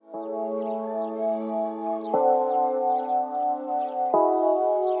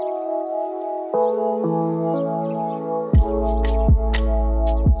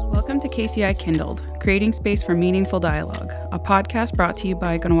KCI Kindled, Creating Space for Meaningful Dialogue, a podcast brought to you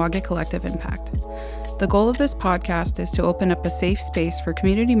by Kahnawà Collective Impact. The goal of this podcast is to open up a safe space for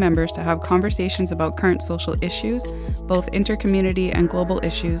community members to have conversations about current social issues, both intercommunity and global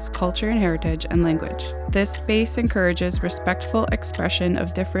issues, culture and heritage, and language. This space encourages respectful expression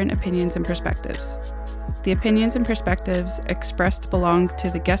of different opinions and perspectives. The opinions and perspectives expressed belong to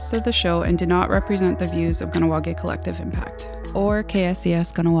the guests of the show and do not represent the views of Kahnawà Collective Impact or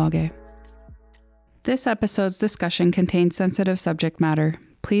KSCS Kahnawà. This episode's discussion contains sensitive subject matter.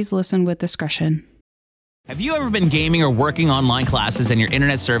 Please listen with discretion. Have you ever been gaming or working online classes and your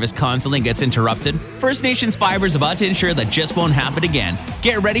internet service constantly gets interrupted? First Nations Fiber is about to ensure that just won't happen again.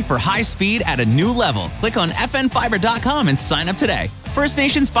 Get ready for high speed at a new level. Click on fnfiber.com and sign up today. First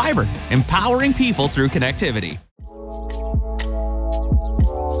Nations Fiber, empowering people through connectivity.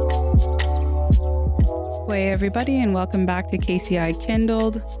 Hey everybody, and welcome back to KCI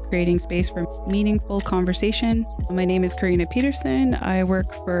Kindled, Creating Space for Meaningful Conversation. My name is Karina Peterson. I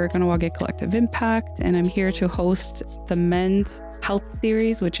work for Kahnawà Collective Impact, and I'm here to host the Men's Health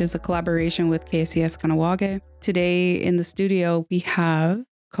Series, which is a collaboration with KSCS Kahnawà. Today in the studio, we have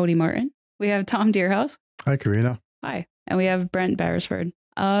Codey Martin. We have Tom Dearhouse. Hi, Karina. Hi. And we have Brent Beresford.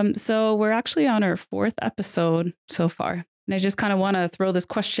 So we're actually on our 4th episode so far. And I just kind of want to throw this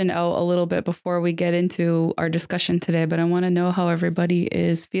question out a little bit before we get into our discussion today, but I want to know how everybody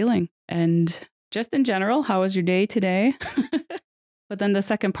is feeling. And just in general, how was your day today? But then the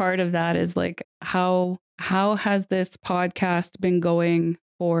second part of that is like, how has this podcast been going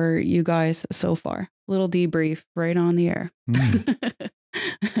for you guys so far? Little debrief right on the air.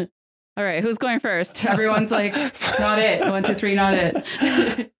 All right, who's going first? Everyone's like, not it. 1, 2, 3, not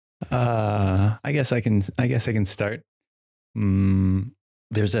it. I guess I can start.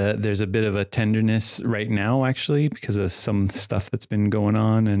 There's a bit of a tenderness right now, actually, because of some stuff that's been going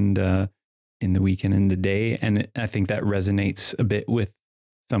on and in the week and in the day, and I think that resonates a bit with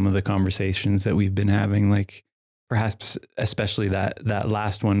some of the conversations that we've been having. Like perhaps especially that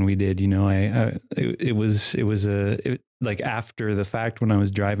last one we did. You know, it was like after the fact when I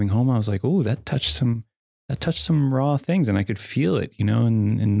was driving home, I was like, oh, that touched some raw things, and I could feel it, you know,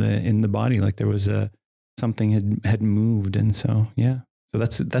 in the body, like there was something had moved. And so, yeah, so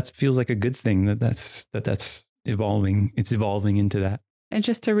that feels like a good thing that's evolving. It's evolving into that. And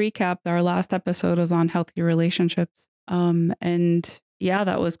just to recap, our last episode was on healthy relationships. And yeah,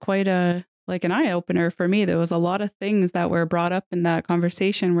 that was quite an eye opener for me. There was a lot of things that were brought up in that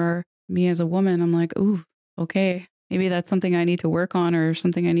conversation where me as a woman, I'm like, ooh, okay, maybe that's something I need to work on or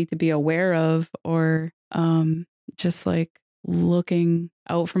something I need to be aware of, or just like looking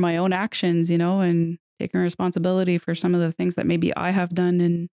out for my own actions, you know, and taking responsibility for some of the things that maybe I have done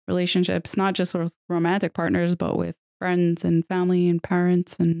in relationships, not just with romantic partners, but with friends and family and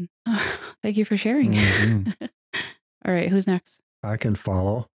parents. And thank you for sharing. Mm-hmm. All right, who's next? I can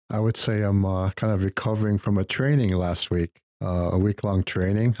follow. I would say I'm kind of recovering from a training last week, a week-long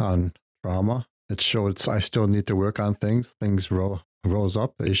training on trauma. It showed I still need to work on things. Things rose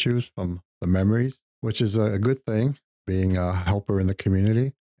up, the issues from the memories, which is a good thing, being a helper in the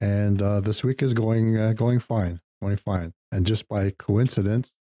community. And this week is going fine. And just by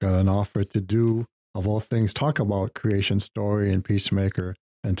coincidence, got an offer to do, of all things, talk about creation story and Peacemaker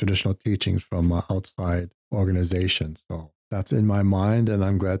and traditional teachings from outside organizations. So that's in my mind, and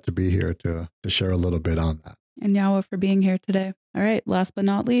I'm glad to be here to share a little bit on that. And Yawa for being here today. All right, last but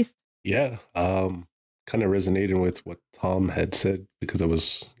not least. Yeah, kind of resonating with what Tom had said, because I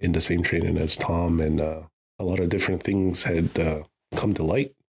was in the same training as Tom, and a lot of different things had come to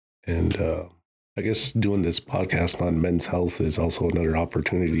light. And I guess doing this podcast on men's health is also another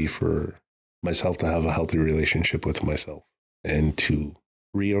opportunity for myself to have a healthy relationship with myself and to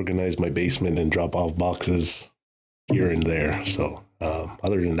reorganize my basement and drop off boxes here and there. So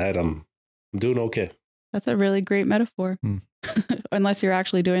other than that, I'm doing okay. That's a really great metaphor. Unless you're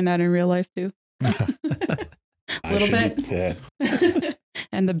actually doing that in real life too. A little bit. Yeah.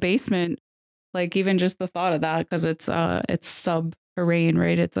 And the basement, like even just the thought of that, because it's subterranean,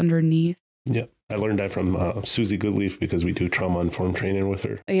 right? It's underneath. Yeah. I learned that from Susie Goodleaf, because we do trauma-informed training with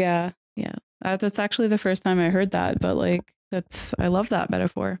her. Yeah. That's actually the first time I heard that, but like I love that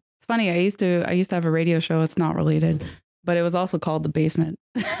metaphor. It's funny. I used to have a radio show. It's not related, but it was also called The Basement.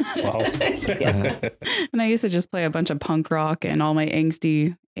 Wow. Yeah. And I used to just play a bunch of punk rock and all my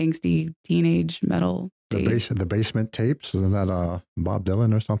angsty teenage metal. The Basement Tapes, isn't that Bob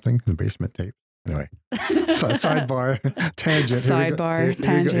Dylan or something? The Basement Tapes. Anyway, sidebar tangent.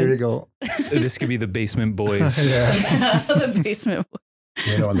 Tangent. Here you go. This could be the Basement Boys. Yeah. The Basement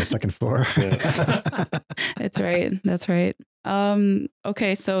Boys. On the second floor. Yeah. That's right.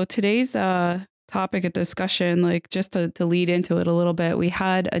 Okay, so today's topic of discussion, like just to lead into it a little bit, we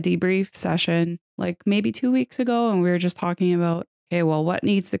had a debrief session like maybe 2 weeks ago, and we were just talking about, okay, well, what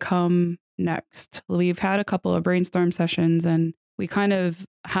needs to come next? We've had a couple of brainstorm sessions and we kind of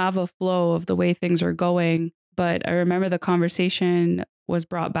have a flow of the way things are going. But I remember the conversation was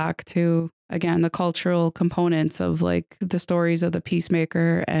brought back to, again, the cultural components of like the stories of the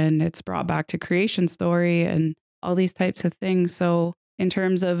Peacemaker, and it's brought back to creation story and all these types of things. So in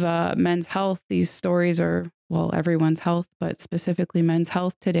terms of men's health, these stories are, well, everyone's health, but specifically men's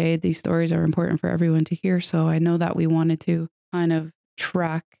health today, these stories are important for everyone to hear. So I know that we wanted to kind of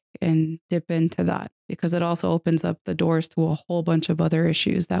track and dip into that because it also opens up the doors to a whole bunch of other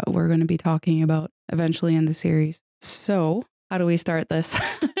issues that we're going to be talking about eventually in the series. So how do we start this?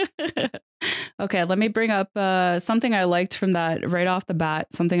 Okay, let me bring up something I liked from that right off the bat,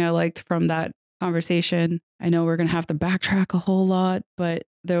 something I liked from that conversation. I know we're going to have to backtrack a whole lot, but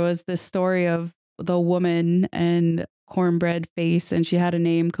there was this story of the woman and cornbread face, and she had a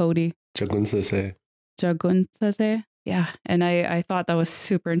name, Codey. Jagunsase. Jagunsase? Yeah. And I thought that was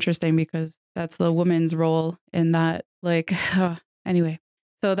super interesting because that's the woman's role in that. Like, anyway.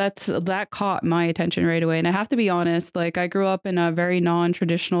 So that caught my attention right away. And I have to be honest, like I grew up in a very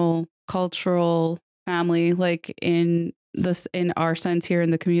non-traditional cultural family, like in our sense here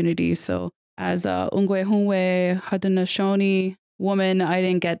in the community. So as a Ungwe Hunwe Haudenosaunee woman, I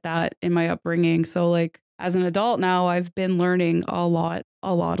didn't get that in my upbringing. So like as an adult now, I've been learning a lot.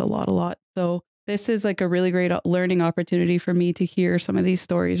 So this is like a really great learning opportunity for me to hear some of these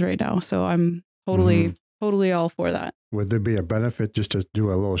stories right now. So I'm totally all for that. Would there be a benefit just to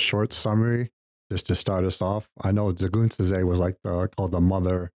do a little short summary just to start us off? I know Jagunsase was like called the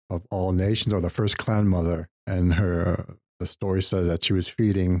mother of all nations, or the first clan mother, and the story says that she was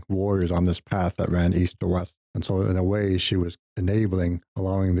feeding warriors on this path that ran east to west. And so in a way, she was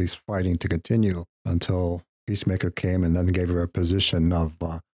allowing these fighting to continue until Peacemaker came and then gave her a position of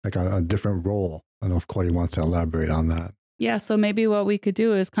like a different role. I don't know if Codey wants to elaborate on that. Yeah, so maybe what we could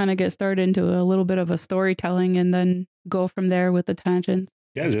do is kind of get started into a little bit of a storytelling and then go from there with the tangents.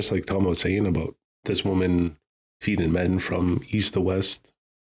 Yeah, just like Tom was saying about this woman feeding men from east to west.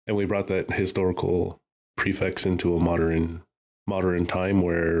 And we brought that historical prefix into a modern time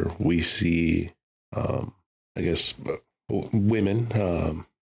where we see, I guess, women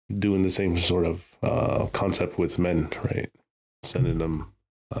doing the same sort of concept with men, right? Sending them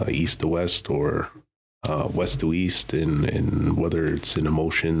east to west or west to east, in whether it's in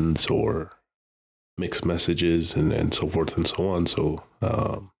emotions or mixed messages and so forth and so on. So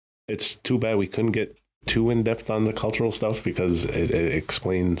it's too bad we couldn't get too in depth on the cultural stuff because it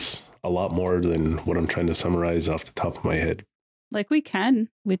explains a lot more than what I'm trying to summarize off the top of my head. Like we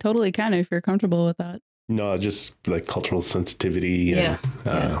totally can if you're comfortable with that. No, just like cultural sensitivity. Yeah.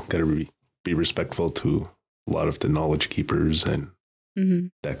 Got to be respectful to a lot of the knowledge keepers and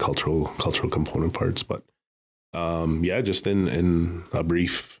that cultural component parts. But just in a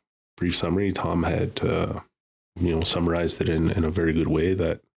brief summary, Tom had summarized it in a very good way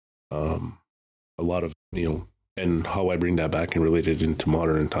that a lot of and how I bring that back and relate it into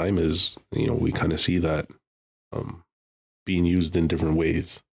modern time is we kind of see that being used in different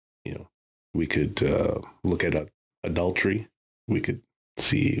ways. We could look at adultery. We could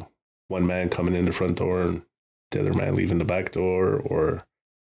see one man coming in the front door and the other man leaving the back door, or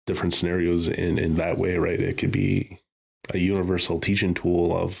different scenarios in that way, right? It could be a universal teaching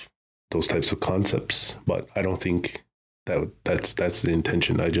tool of those types of concepts, but I don't think that's the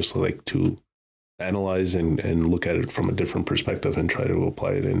intention. I just like to analyze and look at it from a different perspective and try to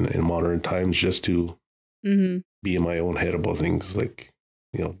apply it in modern times, just to be in my own head about things, like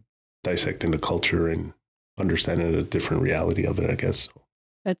dissecting the culture and understanding a different reality of it, I guess.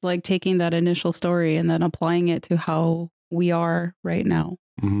 It's like taking that initial story and then applying it to how we are right now.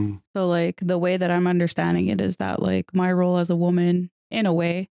 So like the way that I'm understanding it is that like my role as a woman in a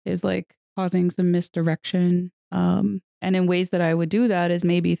way is like causing some misdirection. And in ways that I would do that is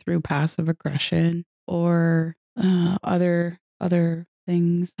maybe through passive aggression or other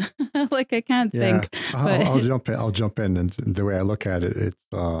things. Like I can't think. I'll jump in. And the way I look at it, it's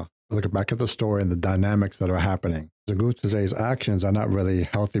looking back at the story and the dynamics that are happening. Jagunsase's actions are not really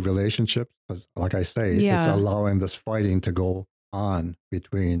healthy relationships, because like I say, it's allowing this fighting to go on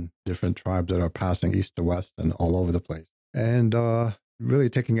between different tribes that are passing east to west and all over the place. And really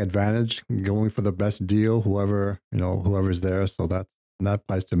taking advantage, going for the best deal, whoever's there. So that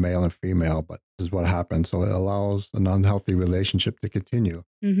applies to male and female, but this is what happens. So it allows an unhealthy relationship to continue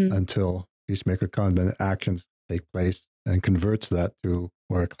until Peacemaker comes and actions take place and converts that to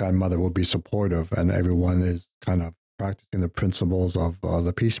where a clan mother will be supportive and everyone is kind of practicing the principles of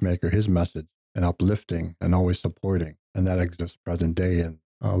the Peacemaker, his message, and uplifting and always supporting. And that exists present day in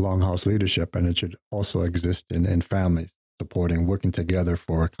Longhouse leadership, and it should also exist in families, supporting, working together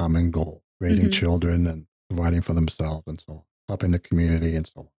for a common goal, raising children and providing for themselves and so on, helping the community and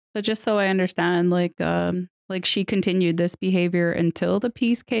so on. So just so I understand, like she continued this behavior until the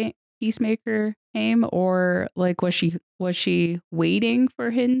Peacemaker came, or like was she waiting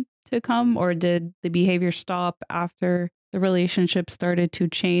for him to come, or did the behavior stop after the relationship started to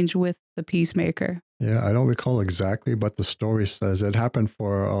change with the Peacemaker? Yeah, I don't recall exactly, but the story says it happened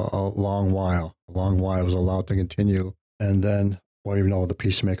for a long while. A long while it was allowed to continue. And then, well, even though the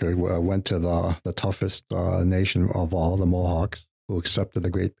Peacemaker went to the toughest nation of all, the Mohawks, who accepted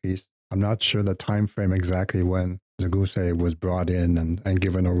the Great Peace. I'm not sure the time frame exactly when Zaguse was brought in and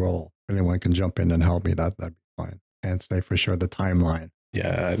given a role. If anyone can jump in and help me, that'd be fine. Can't say for sure the timeline.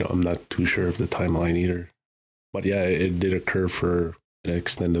 Yeah, I'm not too sure of the timeline either. But yeah, it did occur for an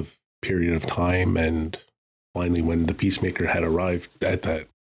extended period of time. And finally, when the Peacemaker had arrived at that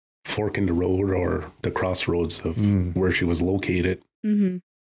fork in the road or the crossroads of where she was located,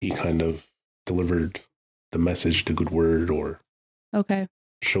 he kind of delivered the message, the good word, or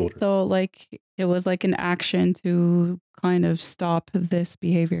showed her. So like it was like an action to kind of stop this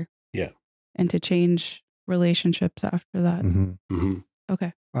behavior. Yeah. And to change relationships after that.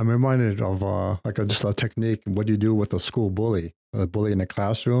 Okay. I'm reminded of just a technique. What do you do with a school bully? A bully in a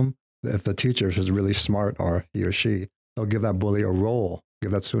classroom? If the teacher is really smart, or he or she, they'll give that bully a role,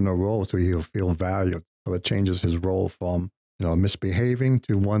 give that student a role so he'll feel valued. So it changes his role from, misbehaving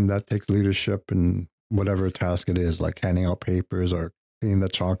to one that takes leadership in whatever task it is, like handing out papers or cleaning the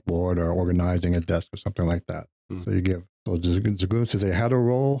chalkboard or organizing a desk or something like that. So Zagun says they had a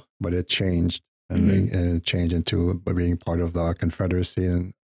role, but it changed. And it changed into being part of the Confederacy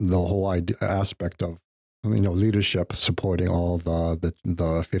and the whole aspect of, leadership, supporting all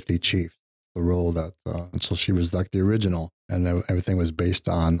the 50 chiefs, the role that, and so she was like the original, and everything was based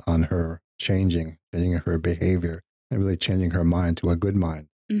on her changing her behavior and really changing her mind to a good mind.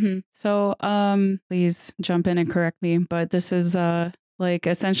 So, please jump in and correct me, but this is like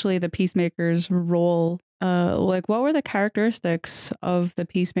essentially the Peacemaker's role. Like what were the characteristics of the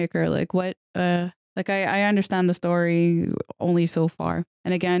Peacemaker? Like what, I understand the story only so far.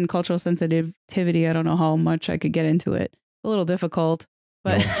 And again, cultural sensitivity, I don't know how much I could get into it. A little difficult,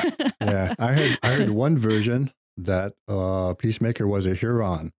 but yeah, I heard one version that Peacemaker was a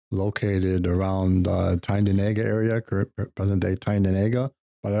Huron located around Tyndonega area, present day Tyndonega.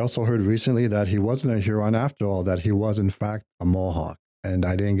 But I also heard recently that he wasn't a Huron after all, that he was in fact a Mohawk. And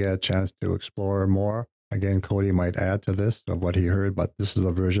I didn't get a chance to explore more. Again, Codey might add to this of what he heard, but this is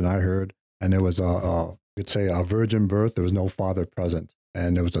the version I heard. And it was you'd say a virgin birth. There was no father present.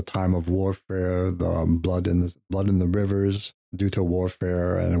 And it was a time of warfare, the blood in the rivers due to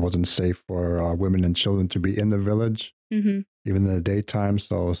warfare. And it wasn't safe for women and children to be in the village, even in the daytime.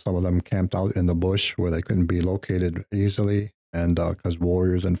 So some of them camped out in the bush where they couldn't be located easily. And because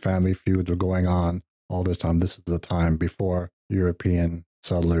warriors and family feuds were going on all this time, this is the time before European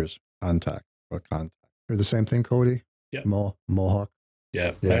settlers contact. Heard the same thing, Codey? Yeah. Mohawk?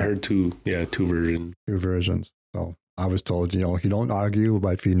 Yeah, I heard two versions. Two versions. So I was told, you don't argue,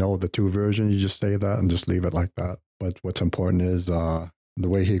 but if you know the two versions, you just say that and just leave it like that. But what's important is the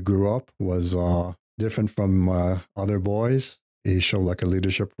way he grew up was different from other boys. He showed like a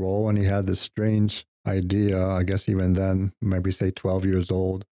leadership role, and he had this strange idea, I guess even then, maybe say 12 years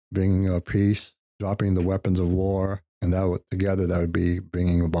old, bringing peace, dropping the weapons of war, and that would be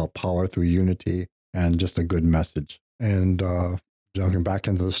bringing about power through unity and just a good message. And jumping back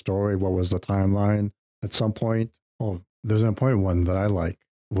into the story, what was the timeline? At some point, there's an important one that I like.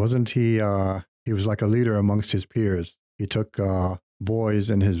 Wasn't he, he was like a leader amongst his peers. He took boys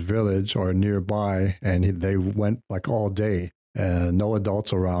in his village or nearby, and they went like all day, and no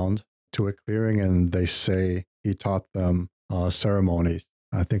adults around, to a clearing, and they say he taught them ceremonies.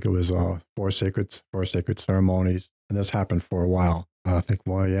 I think it was four sacred ceremonies, and this happened for a while. I think,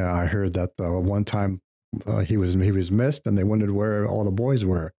 I heard that one time he was missed, and they wondered where all the boys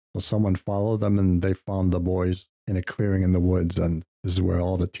were. So someone followed them, and they found the boys in a clearing in the woods, and this is where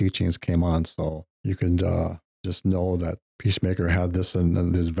all the teachings came on. So you could just know that Peacemaker had this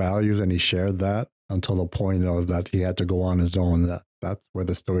and his values, and he shared that until the point of that he had to go on his own. That's where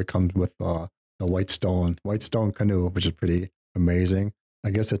the story comes with the white stone canoe, which is pretty amazing.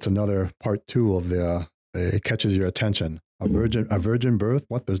 I guess it's another part two of it catches your attention. A virgin birth?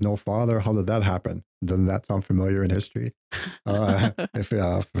 What? There's no father? How did that happen? Doesn't that sound familiar in history?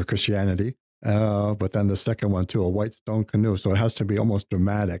 For Christianity. But then the second one too, a white stone canoe. So it has to be almost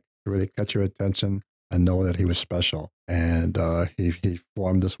dramatic to really catch your attention. and know that he was special. And he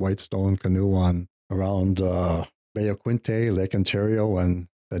formed this white stone canoe on around Bay of Quinte, Lake Ontario, and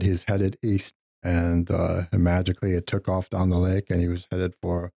that he's headed east. And magically it took off down the lake, and he was headed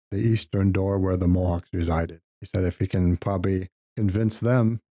for the eastern door where the Mohawks resided. He said if he can probably convince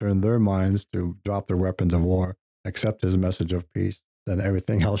them, turn their minds to drop their weapons of war, accept his message of peace, then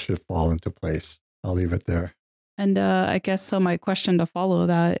everything else should fall into place. I'll leave it there. And I guess so. My question to follow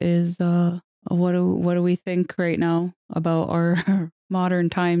that is, what do we think right now about our modern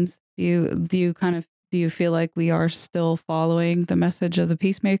times? Do you feel like we are still following the message of the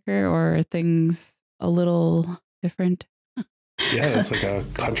Peacemaker, or are things a little different? Yeah, that's like a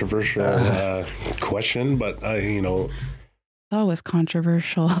controversial question, but it's always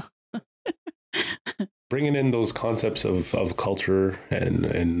controversial. Bringing in those concepts of culture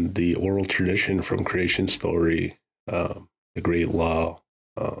and the oral tradition from creation story, the Great Law,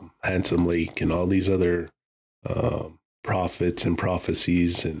 Handsome Lake, and all these other prophets and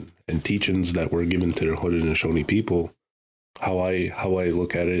prophecies and teachings that were given to the Haudenosaunee people, how I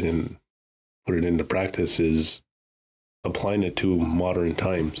look at it and put it into practice is applying it to modern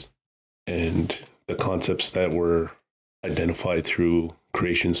times and the concepts that were identified through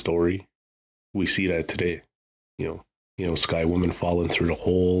creation story. We see that today, Sky Woman falling through the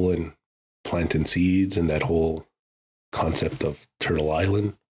hole and planting seeds, and that whole concept of Turtle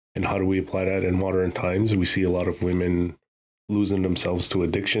Island. And how do we apply that in modern times? We see a lot of women losing themselves to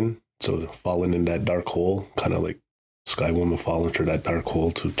addiction, so falling in that dark hole, kind of like Sky Woman falling through that dark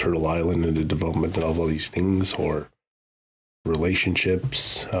hole to Turtle Island and the development of all these things, or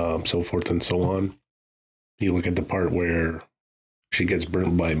relationships, so forth and so on. You look at the part where she gets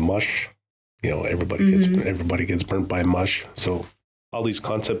burnt by mush. Everybody gets burnt by mush. So all these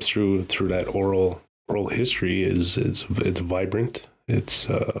concepts through that oral history is vibrant. It's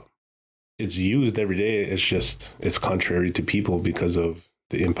used every day. It's contrary to people because of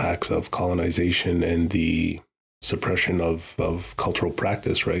the impacts of colonization and the suppression of cultural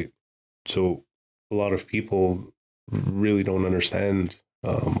practice, right? So a lot of people really don't understand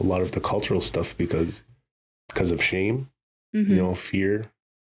a lot of the cultural stuff because of shame, fear,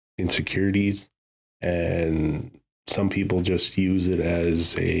 insecurities, and some people just use it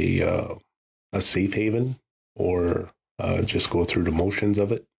as a safe haven, or just go through the motions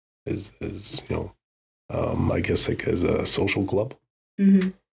of it as I guess like as a social club,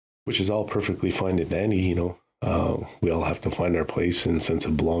 which is all perfectly fine and dandy. We all have to find our place and sense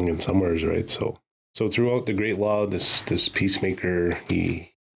of belonging somewhere, right? So throughout the Great Law, this Peacemaker,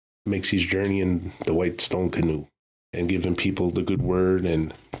 he makes his journey in the white stone canoe and giving people the good word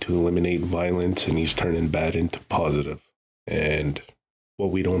and to eliminate violence, and he's turning bad into positive. And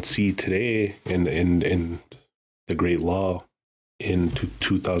what we don't see today in the Great Law in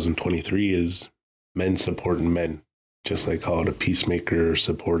 2023 is men supporting men, just like how the Peacemaker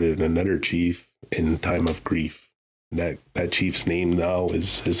supported another chief in time of grief. That chief's name now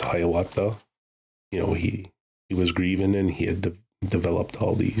is Hiawatha. He was grieving, and he had developed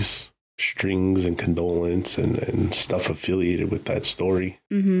all these strings and condolence and stuff affiliated with that story.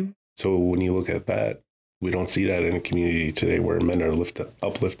 So when you look at that, we don't see that in a community today where men are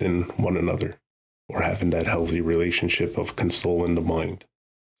uplifting one another or having that healthy relationship of consoling the mind.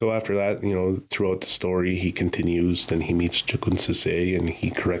 So after that, throughout the story, he continues, then he meets Chukunsese, and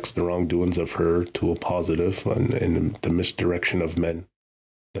he corrects the wrongdoings of her to a positive and the misdirection of men.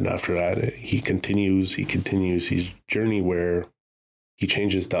 Then after that, he continues his journey where he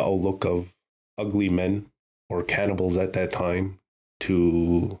changes the outlook of ugly men or cannibals at that time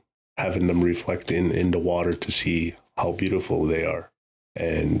to having them reflect in the water to see how beautiful they are.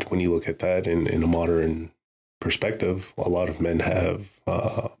 And when you look at that in a modern perspective, a lot of men have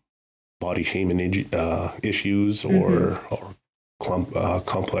body shaming issues or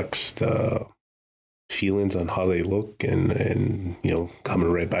complex feelings on how they look, and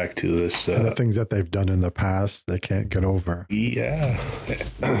coming right back to this and the things that they've done in the past they can't get over. Yeah.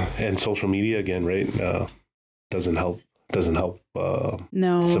 And social media again, right, doesn't help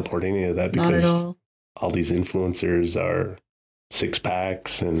support any of that, because all these influencers are six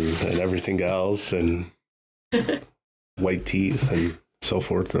packs and everything else, and white teeth and so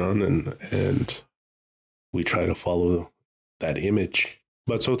forth and we try to follow that image.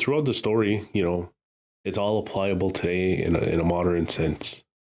 But so throughout the story, it's all applicable today in a modern sense.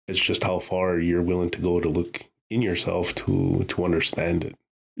 It's just how far you're willing to go to look in yourself to understand it.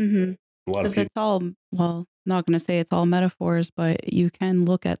 A lot of people, it's all, well, not going to say it's all metaphors, but you can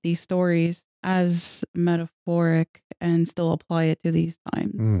look at these stories as metaphoric and still apply it to these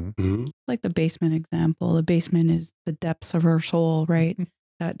times. Like the basement example. The basement is the depths of our soul, right?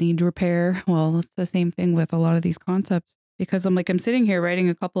 that need repair. Well, it's the same thing with a lot of these concepts, because I'm sitting here writing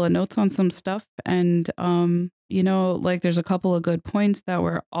a couple of notes on some stuff, and there's a couple of good points that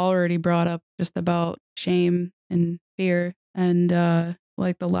were already brought up just about shame and fear and the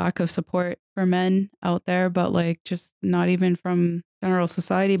lack of support for men out there, but just not even from general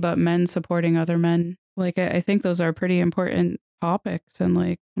society, but men supporting other men. I think those are pretty important topics,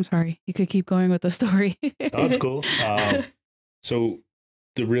 and I'm sorry, you could keep going with the story. That's cool. So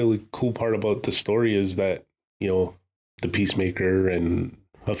the really cool part about the story is that, the Peacemaker and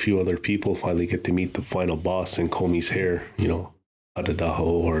a few other people finally get to meet the final boss and comb his hair, Adadaho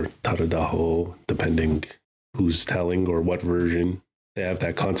or Tadadaho, depending who's telling or what version. They have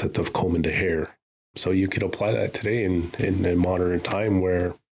that concept of combing the hair. So you could apply that today in a modern time,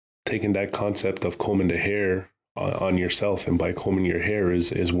 where taking that concept of combing the hair on yourself, and by combing your hair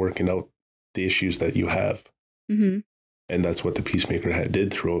is working out the issues that you have. Mm-hmm. And that's what the Peacemaker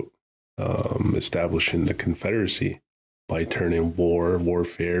did throughout establishing the Confederacy, by turning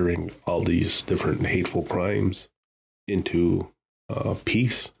warfare, and all these different hateful crimes into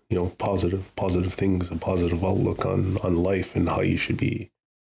peace, positive things, a positive outlook on life and how you should be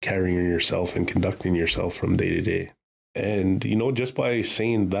carrying yourself and conducting yourself from day to day. And, just by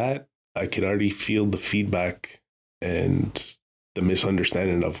saying that, I could already feel the feedback and the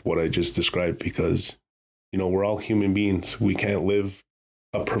misunderstanding of what I just described, because, we're all human beings. We can't live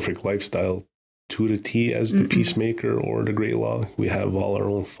a perfect lifestyle to the T as the Peacemaker or the Great Law. We have all our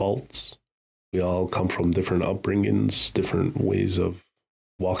own faults. We all come from different upbringings, different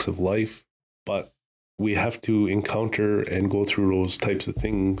walks of life, but we have to encounter and go through those types of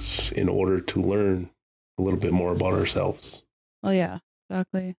things in order to learn a little bit more about ourselves. Oh yeah,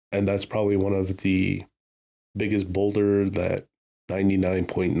 exactly. And that's probably one of the biggest boulder that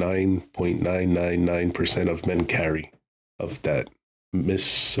 99.999% of men carry, of that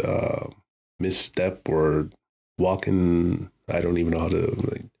misstep or walking, I don't even know how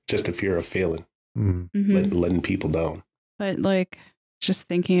to, just a fear of failing, letting people down. But just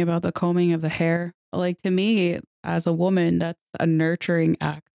thinking about the combing of the hair, to me as a woman, that's a nurturing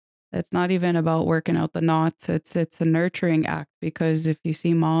act. It's not even about working out the knots. It's a nurturing act, because if you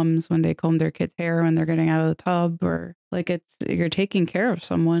see moms when they comb their kids' hair when they're getting out of the tub, or you're taking care of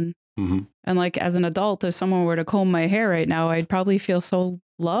someone. Mm-hmm. And as an adult, if someone were to comb my hair right now, I'd probably feel so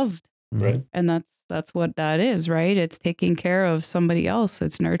loved. Right. And that's what that is, right? It's taking care of somebody else.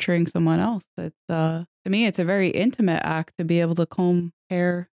 It's nurturing someone else. It's to me, it's a very intimate act to be able to comb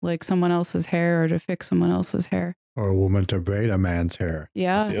hair like someone else's hair, or to fix someone else's hair. Or a woman to braid a man's hair.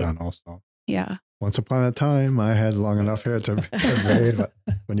 Yeah. That's done also. Yeah. Once upon a time, I had long enough hair to braid, but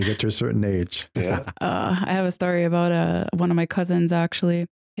when you get to a certain age. Yeah. I have a story about one of my cousins, actually.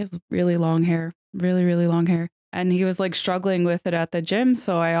 He has really long hair, really, really long hair. And he was struggling with it at the gym.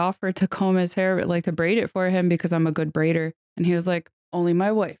 So I offered to comb his hair, to braid it for him, because I'm a good braider. And he was like, only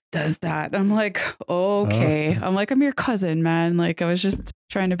my wife does that. I'm like, okay. I'm I'm your cousin, man. I was just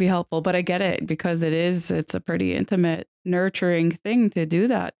trying to be helpful, but I get it, because it's a pretty intimate, nurturing thing to do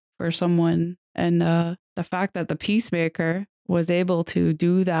that for someone. And the fact that the Peacemaker was able to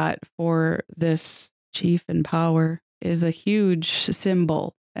do that for this chief in power is a huge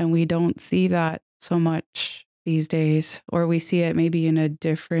symbol. And we don't see that so much these days, or we see it maybe in a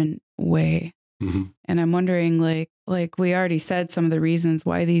different way. Mm-hmm. And I'm wondering, like we already said some of the reasons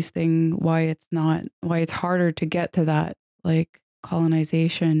why why it's harder to get to that, like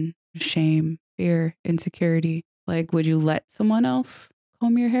colonization, shame, fear, insecurity. Would you let someone else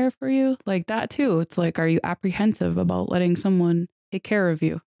comb your hair for you? That too. It's are you apprehensive about letting someone take care of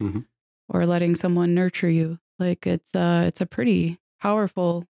you, or letting someone nurture you? It's a pretty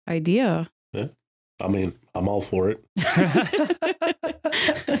powerful idea. Yeah. I mean, I'm all for it.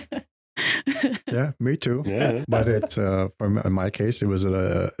 Yeah, me too. Yeah. But in my case, it was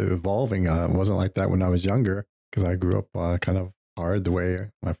evolving. It wasn't like that when I was younger, because I grew up kind of hard the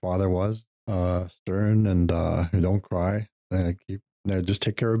way my father was, stern and don't cry. Just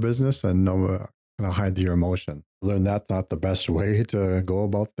take care of business and hide your emotion. Learn that's not the best way to go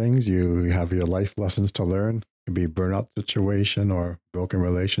about things. You have your life lessons to learn. It could be burnout situation or broken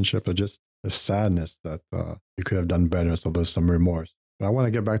relationship, or just the sadness that you could have done better. So there's some remorse. But I want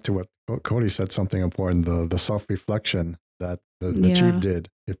to get back to what Codey said, something important, the self-reflection that the chief did.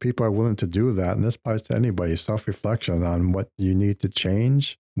 If people are willing to do that, and this applies to anybody, self-reflection on what you need to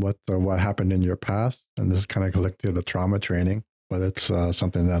change, what happened in your past, and this is kind of linked to the trauma training, but it's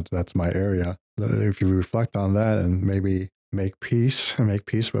something that's my area. If you reflect on that and maybe make peace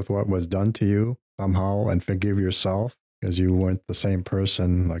with what was done to you somehow, and forgive yourself, because you weren't the same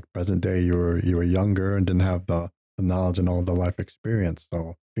person. Like present day, you were younger and didn't have the the knowledge and all the life experience.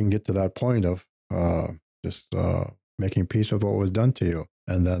 So you can get to that point of just making peace with what was done to you,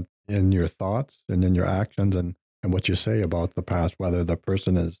 and then in your thoughts and in your actions and what you say about the past, whether the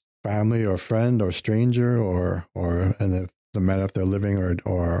person is family or friend or stranger or and if the matter if they're living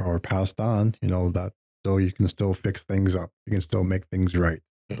or passed on, that so you can still fix things up. You can still make things right.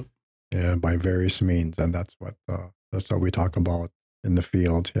 Yeah, by various means, and that's what we talk about in the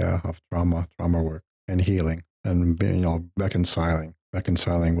field, of trauma work and healing, and being, reconciling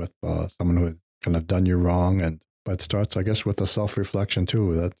with someone who has kind of done you wrong, but it starts, I guess, with the self-reflection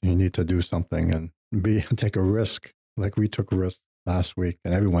too, that you need to do something and take a risk, like we took risks last week,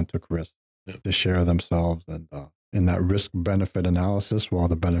 and everyone took risks to share themselves, and in that risk-benefit analysis,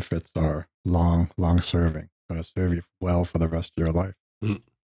 the benefits are long-serving, going to serve you well for the rest of your life.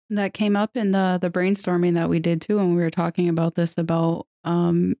 That came up in the brainstorming that we did too, when we were talking about this, about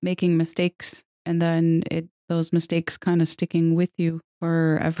making mistakes, and then those mistakes kind of sticking with you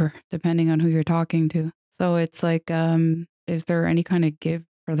forever, depending on who you're talking to. So it's like, is there any kind of give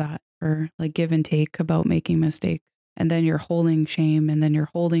for that, or like give and take about making mistakes? And then you're holding shame, and then you're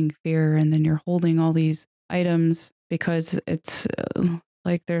holding fear, and then you're holding all these items because it's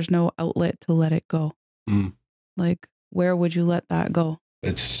like there's no outlet to let it go. Like, where would you let that go?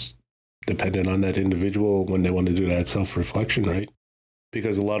 It's dependent on that individual when they want to do that self-reflection, right?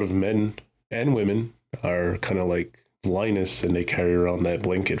 Because a lot of men and women are kind of like Linus, and they carry around that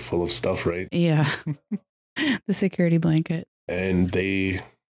blanket full of stuff, right? Yeah. The security blanket. And they,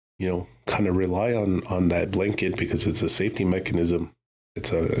 kind of rely on that blanket because it's a safety mechanism.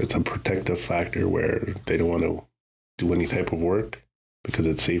 It's a protective factor where they don't want to do any type of work because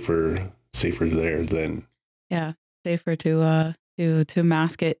it's safer there than. Yeah, safer to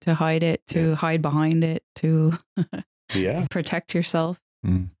mask it, to hide it, to hide behind it, to protect yourself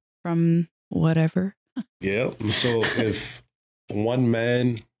from whatever. Yeah. So if one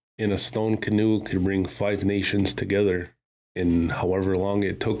man in a stone canoe could bring 5 nations together in however long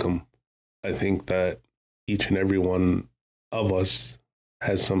it took them, I think that each and every one of us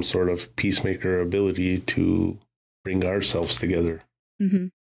has some sort of peacemaker ability to bring ourselves together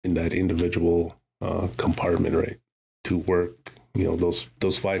in that individual compartment, right? To work,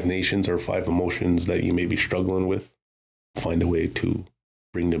 those 5 nations or 5 emotions that you may be struggling with, find a way to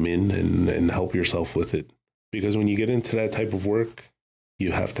bring them in and help yourself with it. Because when you get into that type of work,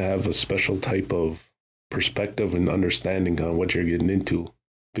 you have to have a special type of perspective and understanding on what you're getting into.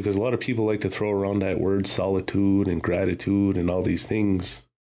 Because a lot of people like to throw around that word solitude and gratitude and all these things.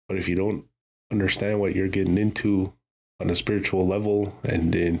 But if you don't understand what you're getting into on a spiritual level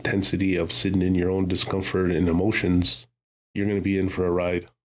and the intensity of sitting in your own discomfort and emotions, you're going to be in for a ride.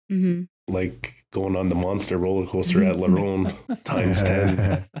 Like going on the monster roller coaster at Lerone times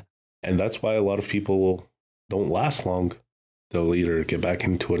 10. And that's why a lot of people don't last long. They'll either get back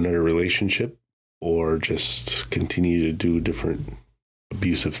into another relationship or just continue to do different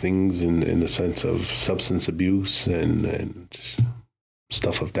abusive things in the sense of substance abuse and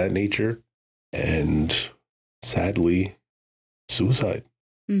stuff of that nature. And sadly, suicide.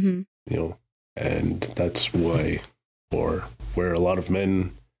 And that's why, or where a lot of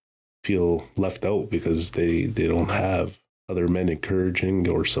men feel left out because they don't have other men encouraging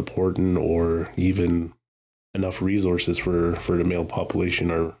or supporting or even enough resources for the male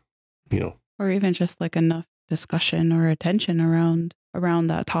population, or or even just like enough discussion or attention around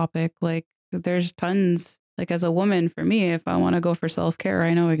that topic. Like, there's tons, like, as a woman, for me, if I want to go for self-care,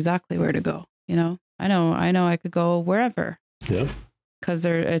 I know exactly where to go. I know I could go wherever. Because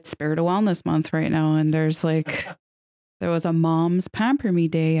it's Spirit of Wellness Month right now, and there's like, there was a mom's Pamper Me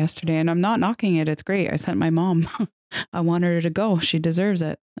Day yesterday, and I'm not knocking it. It's great. I sent my mom. I want her to go. She deserves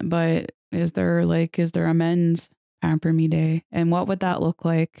it. But is there a men's Pamper Me Day? And what would that look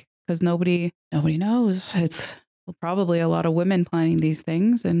like? Because nobody knows. It's probably a lot of women planning these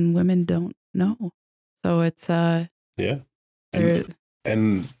things, and women don't know. So it's And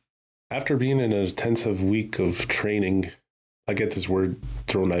after being in an intensive week of training, I get this word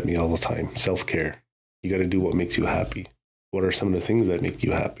thrown at me all the time: self-care. You got to do what makes you happy. What are some of the things that make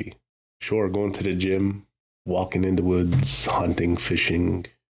you happy? Sure, going to the gym, walking in the woods, hunting, fishing,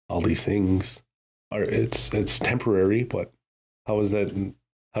 all these things it's temporary, but how does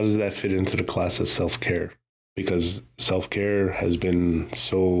that fit into the class of self-care? Because self-care has been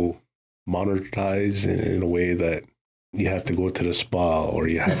so monetized in a way that you have to go to the spa, or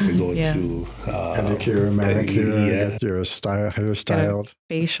you have to go to pedicure, manicure, get your hair styled,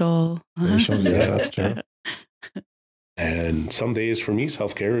 facial. That's true. And some days for me,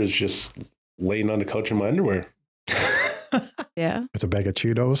 self-care is just laying on the couch in my underwear. Yeah. With a bag of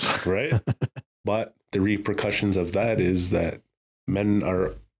Cheetos. Right. But the repercussions of that is that men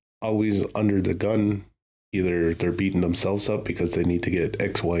are always under the gun. Either they're beating themselves up because they need to get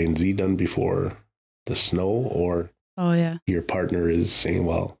X, Y, and Z done before the snow, or your partner is saying,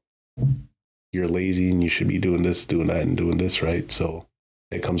 well, you're lazy and you should be doing this, doing that, and doing this, right? So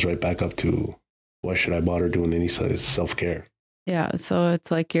it comes right back up to, why should I bother doing any self-care? Yeah, so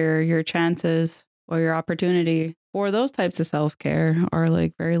it's like your chances or your opportunity for those types of self-care are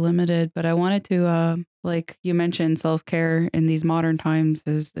like very limited. But I wanted to like you mentioned, self-care in these modern times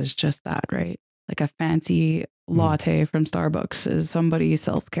is just that, right? Like a fancy latte from Starbucks is somebody's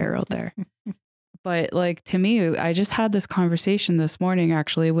self-care out there. But like to me, I just had this conversation this morning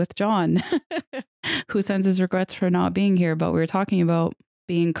actually with John, who sends his regrets for not being here. But we were talking about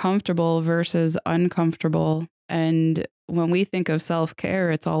being comfortable versus uncomfortable. And when we think of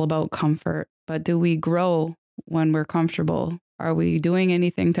self-care, it's all about comfort. But do we grow when we're comfortable? Are we doing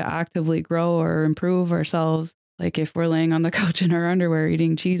anything to actively grow or improve ourselves? Like if we're laying on the couch in our underwear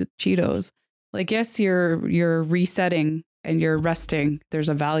eating Cheetos, like, yes, you're resetting and you're resting. There's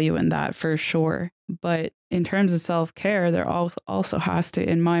a value in that for sure. But in terms of self-care, there also has to,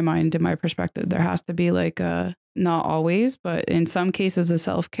 in my mind, in my perspective, there has to be like not always, but in some cases of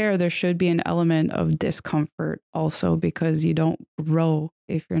self-care, there should be an element of discomfort also, because you don't grow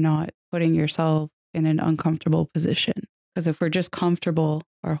if you're not putting yourself in an uncomfortable position. Because if we're just comfortable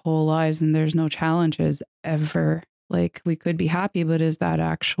our whole lives and there's no challenges ever, like we could be happy, but is that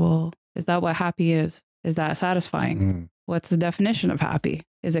what happy is? Is that satisfying? What's the definition of happy?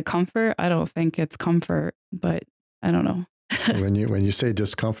 Is it comfort? I don't think it's comfort, but I don't know. when you say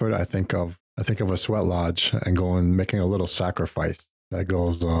discomfort, I think of a sweat lodge and making a little sacrifice that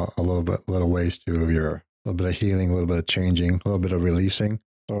goes a little ways to your little bit of healing, a little bit of changing, a little bit of releasing.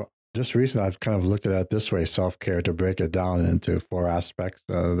 So just recently, I've kind of looked at it this way: self-care, to break it down into 4 aspects.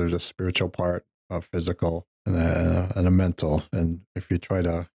 There's a spiritual part, a physical, and a mental. And if you try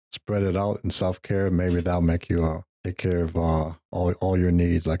to spread it out in self-care, maybe that'll make you take care of all your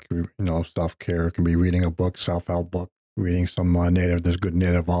needs. Like, self-care can be reading a book, self-help book, reading some there's good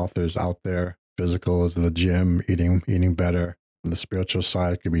native authors out there. Physical is the gym, eating better. On the spiritual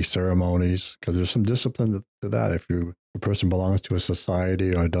side could be ceremonies, because there's some discipline to that. If a person belongs to a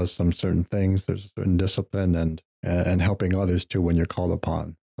society or does some certain things, there's a certain discipline, and helping others too when you're called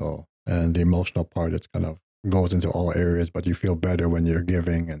upon. So, and the emotional part, it's kind of goes into all areas, but you feel better when you're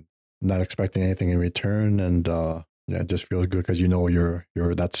giving and not expecting anything in return. And it just feels good because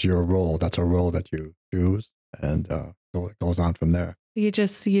that's your role. That's a role that you choose, and it goes on from there. You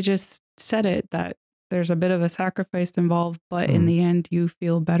just said it, that there's a bit of a sacrifice involved, but in the end, you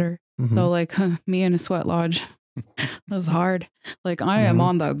feel better. So like me in a sweat lodge, was hard. Like I am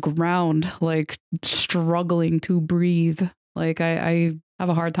on the ground, like struggling to breathe. Like I have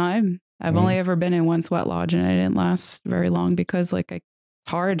a hard time. I've only ever been in one sweat lodge and I didn't last very long because it's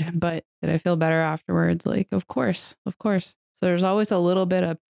hard, but did I feel better afterwards? Like, of course. So there's always a little bit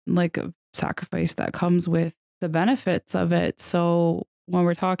of like a sacrifice that comes with the benefits of it. So when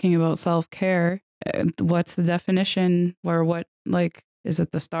we're talking about self-care, what's the definition, or what, like, is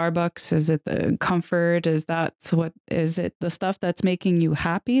it the Starbucks? Is it the comfort? Is it the stuff that's making you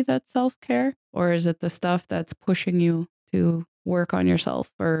happy that's self-care? Or is it the stuff that's pushing you to work on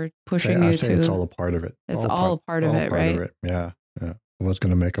yourself or pushing you to... it's all a part of it. It's all a part of it, right? Yeah. I was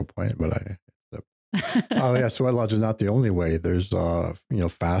going to make a point, but oh yeah, sweat lodge is not the only way. There's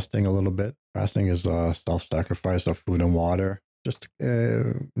fasting a little bit. Fasting is self-sacrifice of food and water. Just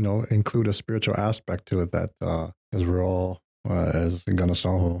include a spiritual aspect to it, that because we're all, as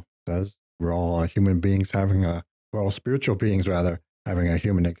Kahnawà says, we're all human beings we're all spiritual beings rather, having a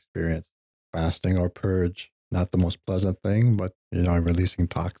human experience. Fasting or purge, not the most pleasant thing, but releasing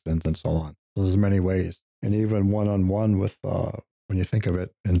toxins and so on. So there's many ways, and even one-on-one with when you think of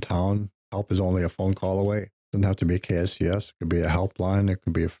it in town, help is only a phone call away. It doesn't have to be KSCS. It could be a helpline. It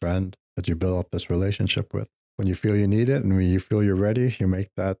could be a friend that you build up this relationship with. When you feel you need it and when you feel you're ready, you make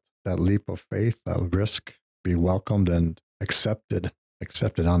that leap of faith, that risk, be welcomed and accepted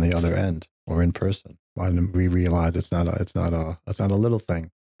on the other end or in person. When we realize it's not a little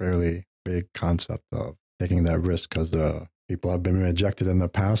thing, fairly big concept of taking that risk, because people have been rejected in the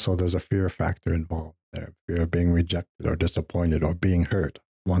past, so there's a fear factor involved there, fear of being rejected or disappointed or being hurt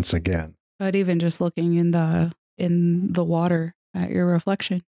once again. But even just looking in the water at your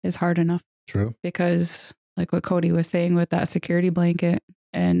reflection is hard enough. True. Because like what Codey was saying with that security blanket,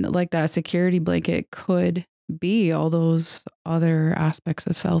 and like that security blanket could be all those other aspects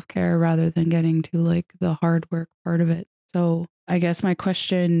of self-care rather than getting to like the hard work part of it. So I guess my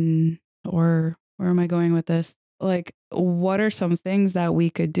question, or where am I going with this? like, what are some things that we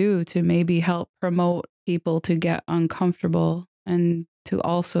could do to maybe help promote people to get uncomfortable and to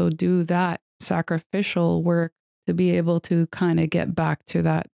also do that sacrificial work to be able to kind of get back to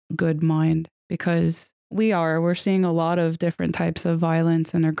that good mind? Because we're seeing a lot of different types of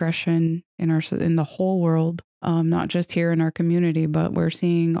violence and aggression in the whole world, not just here in our community, but we're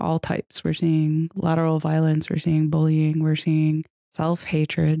seeing all types. We're seeing lateral violence, we're seeing bullying, we're seeing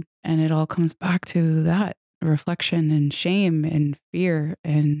self-hatred, and it all comes back to that reflection and shame and fear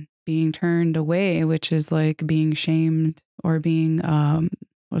and being turned away, which is like being shamed or being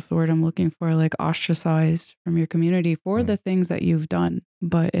what's the word I'm looking for, like ostracized from your community for the things that you've done.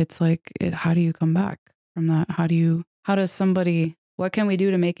 But it's like, how do you come back from that? What can we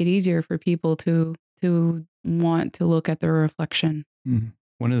do to make it easier for people to want to look at their reflection?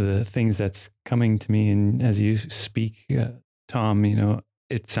 One of the things that's coming to me, and as you speak, Tom,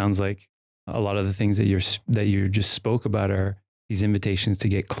 it sounds like a lot of the things that you just spoke about are these invitations to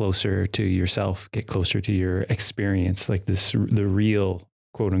get closer to yourself, get closer to your experience, like the real,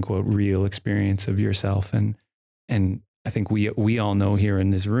 quote unquote, real experience of yourself. And I think we all know here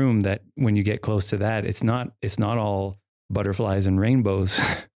in this room that when you get close to that, it's not all butterflies and rainbows.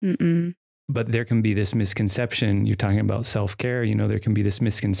 But there can be this misconception. You're talking about self-care, there can be this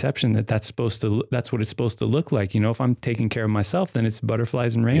misconception that's what it's supposed to look like. If I'm taking care of myself, then it's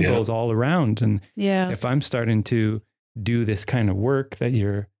butterflies and rainbows all around. And if I'm starting to do this kind of work that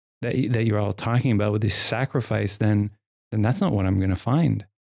you're all talking about with this sacrifice, then that's not what I'm going to find.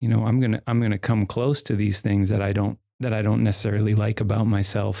 I'm going to come close to these things that I don't necessarily like about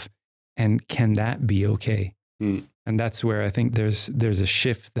myself. And can that be okay? And that's where I think there's a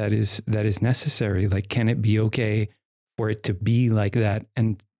shift that is necessary. Like, can it be okay for it to be like that,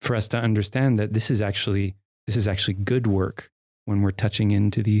 and for us to understand that this is actually good work when we're touching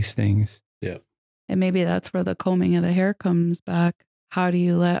into these things? Yeah. And maybe that's where the combing of the hair comes back. How do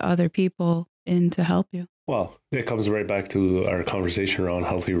you let other people in to help you? Well, it comes right back to our conversation around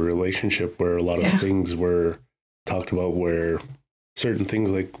healthy relationship, where a lot of things were talked about, where certain things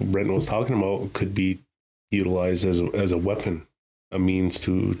like Brent was talking about could be utilized as a weapon, a means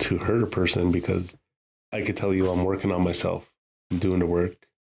to hurt a person. Because I could tell you, I'm working on myself, I'm doing the work,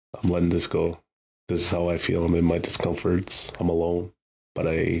 I'm letting this go. This is how I feel. I'm in my discomforts. I'm alone, but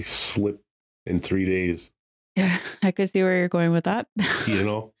I slip in 3 days. Yeah, I could see where you're going with that.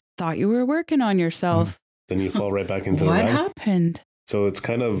 Thought you were working on yourself. Then you fall right back into the What happened? So it's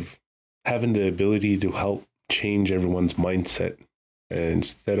kind of having the ability to help change everyone's mindset, and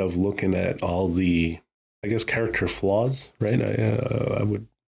instead of looking at all the, I guess, character flaws, right? I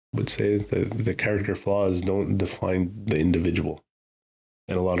would say that the character flaws don't define the individual.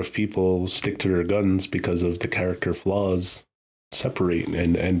 And a lot of people stick to their guns because of the character flaws separate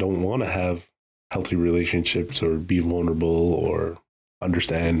and don't want to have healthy relationships or be vulnerable or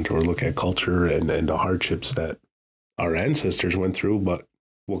understand or look at culture and the hardships that our ancestors went through. But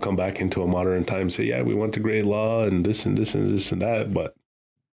we'll come back into a modern time and say, yeah, we want the great law and this and this and this and that, but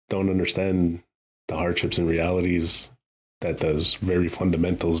don't understand the hardships and realities that those very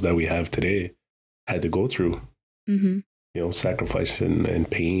fundamentals that we have today had to go through. Sacrifice and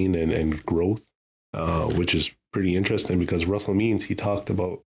pain and growth, which is pretty interesting, because Russell Means, he talked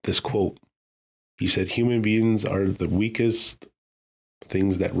about this quote. He said, human beings are the weakest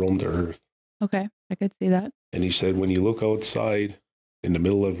things that roam the earth. Okay, I could see that. And he said, when you look outside in the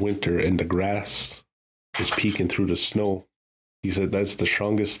middle of winter and the grass is peeking through the snow, he said that's the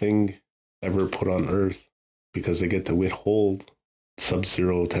strongest thing ever put on earth, because they get to withhold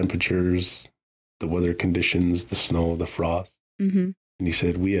sub-zero temperatures, the weather conditions, the snow, the frost. And he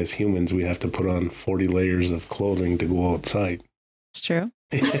said, we as humans, we have to put on 40 layers of clothing to go outside. It's true.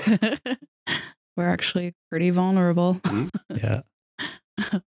 We're actually pretty vulnerable. Yeah.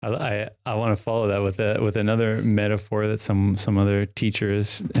 I want to follow that with another metaphor that some other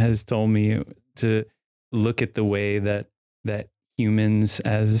teachers has told me, to look at the way that humans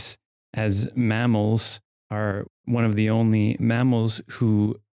as mammals are one of the only mammals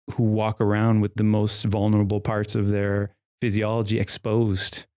who walk around with the most vulnerable parts of their physiology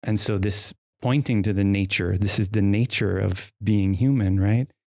exposed. And so this pointing to this is the nature of being human,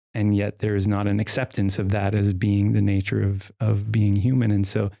 right? And yet there is not an acceptance of that as being the nature of being human. And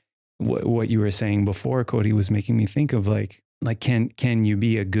so what you were saying before, Codey, was making me think of like can you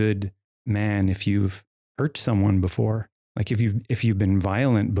be a good man if you've hurt someone before? Like if you've been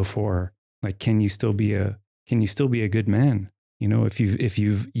violent before, like can you still be a good man? If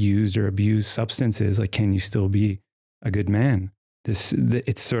you've used or abused substances, like can you still be a good man?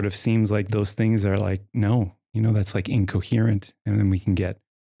 It sort of seems like those things are like, no, that's like incoherent. And then we can get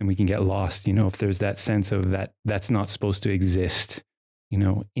and we can get lost, you know, if there's that sense of that's not supposed to exist, you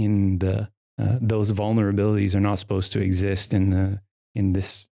know, in the, those vulnerabilities are not supposed to exist in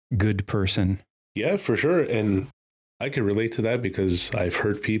this good person. Yeah, for sure. And I can relate to that because I've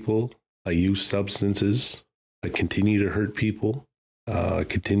hurt people. I use substances. I continue to hurt people. I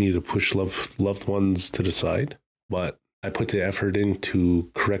continue to push loved ones to the side. But I put the effort in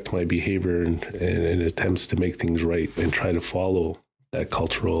to correct my behavior and attempts to make things right and try to follow that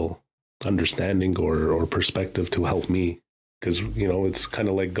cultural understanding or perspective to help me. Because, you know, it's kind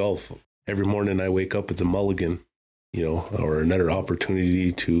of like golf. Every morning I wake up, it's a mulligan, you know, or another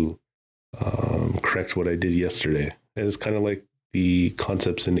opportunity to correct what I did yesterday. And it's kind of like the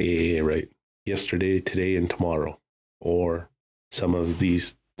concepts in AA, right? Yesterday, today, and tomorrow. Or some of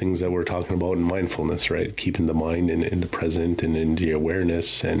these things that we're talking about in mindfulness, right? Keeping the mind in the present and in the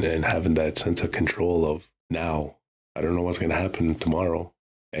awareness and having that sense of control of now. I don't know what's going to happen tomorrow.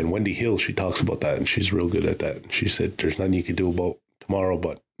 And Wendy Hill, she talks about that, and she's real good at that. And she said, there's nothing you can do about tomorrow,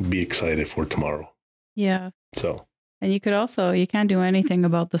 but be excited for tomorrow. Yeah. So. And you can't do anything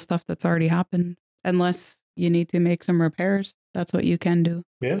about the stuff that's already happened unless you need to make some repairs. That's what you can do.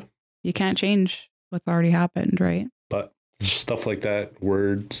 Yeah. You can't change what's already happened, right? But stuff like that,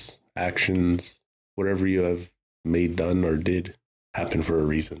 words, actions, whatever you have made, done, or did happen for a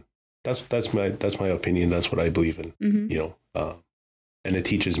reason. That's my opinion. That's what I believe in. Mm-hmm. You know, and it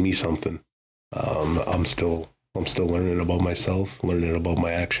teaches me something. I'm still learning about myself, learning about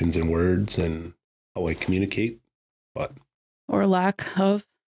my actions and words and how I communicate. But or lack of.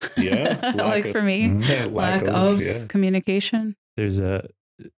 Yeah, like for me, lack of communication. There's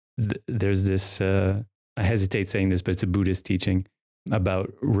this. I hesitate saying this, but it's a Buddhist teaching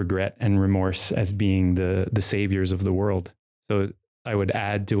about regret and remorse as being the saviors of the world. So I would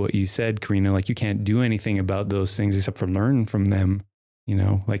add to what you said, Karina, like you can't do anything about those things except for learn from them. You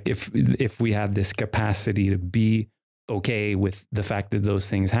know, like if we have this capacity to be okay with the fact that those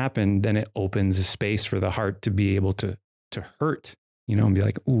things happen, then it opens a space for the heart to be able to hurt, you know, and be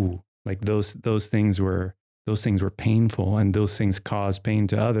like, ooh, like those things were painful and those things cause pain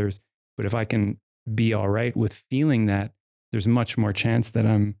to others. But if I can be all right with feeling that, there's much more chance that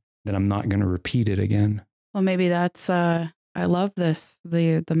I'm not going to repeat it again. Well, maybe that's I love this,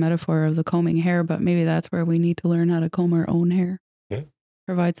 the metaphor of the combing hair, but maybe that's where we need to learn how to comb our own hair. Yeah.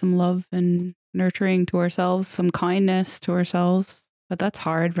 Provide some love and nurturing to ourselves, some kindness to ourselves. But that's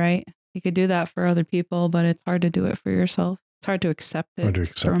hard, right? You could do that for other people, but it's hard to do it for yourself. It's hard to accept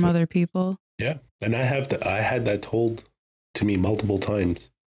it from other people. Yeah. And I had that told to me multiple times.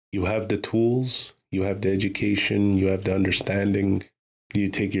 You have the tools, you have the education, you have the understanding. You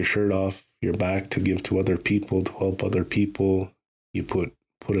take your shirt off your back to give to other people, to help other people. You put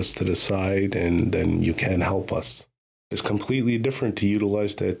us to the side, and then you can't help us. It's completely different to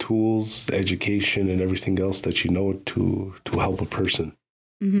utilize the tools, the education, and everything else that you know to help a person.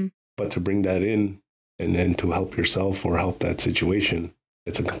 Mm-hmm. But to bring that in and then to help yourself or help that situation,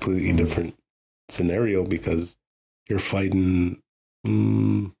 it's a completely different scenario because you're fighting,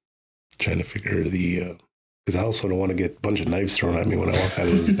 trying to figure because I also don't want to get a bunch of knives thrown at me when I walk out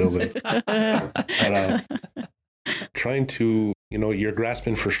of this building. But, trying to, you know, you're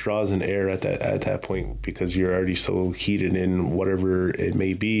grasping for straws and air at that point because you're already so heated in whatever it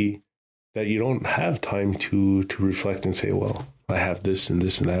may be that you don't have time to reflect and say, well, I have this and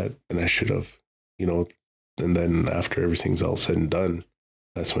this and that, and I should have, you know. And then after everything's all said and done,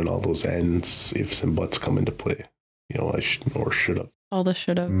 that's when all those ands, ifs, and buts come into play. You know, I should have. All the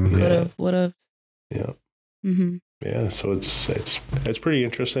should have, could have, would have. Yeah. Mm-hmm. Yeah. So it's pretty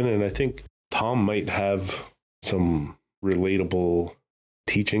interesting, and I think Tom might have some relatable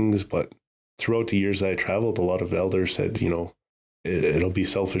teachings, but throughout the years I traveled, a lot of elders said, you know, it'll be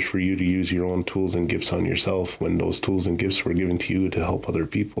selfish for you to use your own tools and gifts on yourself when those tools and gifts were given to you to help other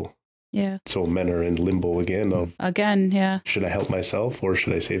people. Yeah. So men are in limbo again, yeah. Should I help myself or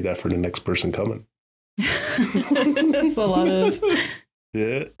should I save that for the next person coming? That's a lot of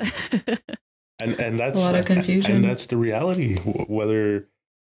yeah. And that's a lot of confusion. And that's the reality.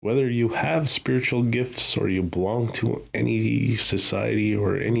 Whether you have spiritual gifts or you belong to any society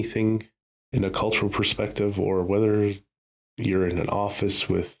or anything in a cultural perspective, or whether you're in an office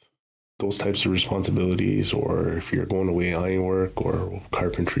with those types of responsibilities, or if you're going away ironwork or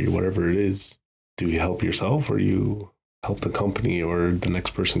carpentry, whatever it is, do you help yourself or you help the company or the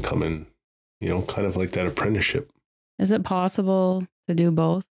next person coming? You know, kind of like that apprenticeship. Is it possible to do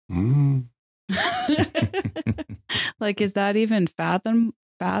both? Like, is that even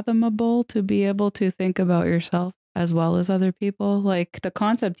fathomable to be able to think about yourself as well as other people? Like the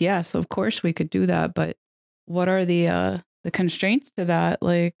concept, yes, of course we could do that, but what are the the constraints to that,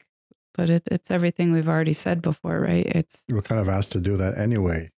 like, but it's everything we've already said before, right? It's You were kind of asked to do that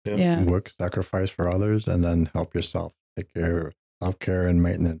anyway. yeah. Work, sacrifice for others, and then help yourself. Take care of self-care and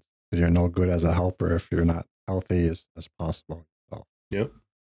maintenance. Because you're no good as a helper if you're not healthy as possible. So, Yep.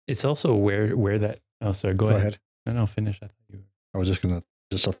 It's also where that. Oh, sorry. Go ahead. And I'll finish. I thought you were. I was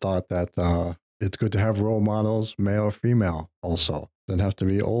just a thought that it's good to have role models, male or female. Also, doesn't have to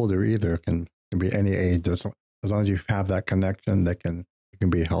be older either. Can be any age. As long as you have that connection, you can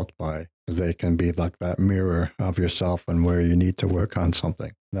be helped by, because they can be like that mirror of yourself and where you need to work on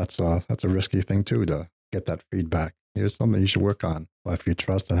something. That's a risky thing too, to get that feedback. Here's something you should work on. But if you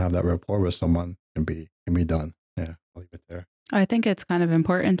trust and have that rapport with someone, it can be done. Yeah, I'll leave it there. I think it's kind of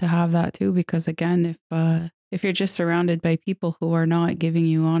important to have that too, because again, if you're just surrounded by people who are not giving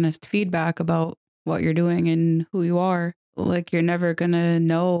you honest feedback about what you're doing and who you are, like, you're never going to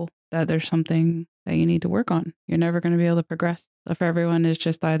know that there's something that you need to work on. You're never going to be able to progress. If everyone is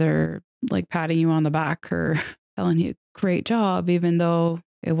just either like patting you on the back or telling you great job, even though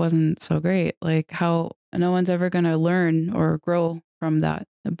it wasn't so great, like, how no one's ever going to learn or grow from that.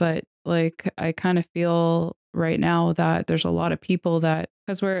 But like, I kind of feel right now that there's a lot of people that,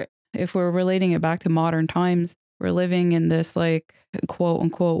 because if we're relating it back to modern times, we're living in this like quote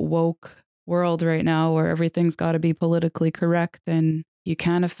unquote woke world right now where everything's got to be politically correct and you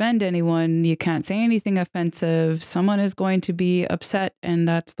can't offend anyone. You can't say anything offensive. Someone is going to be upset. And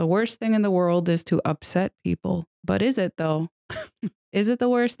that's the worst thing in the world, is to upset people. But is it though? Is it the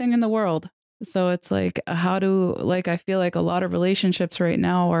worst thing in the world? So it's like, I feel like a lot of relationships right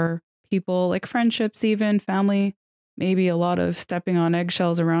now are people, like friendships, even family, maybe a lot of stepping on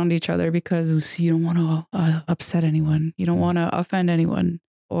eggshells around each other because you don't want to upset anyone. You don't want to offend anyone,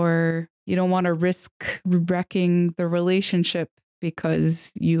 or you don't want to risk wrecking the relationship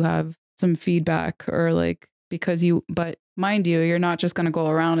because you have some feedback, or like, but mind you, you're not just going to go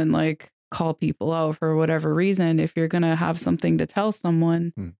around and like call people out for whatever reason. If you're going to have something to tell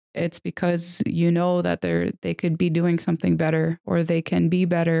someone, it's because you know that they could be doing something better, or they can be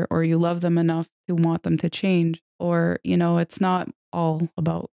better, or you love them enough to want them to change. Or, it's not all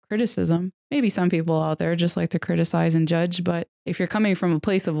about criticism. Maybe some people out there just like to criticize and judge, but if you're coming from a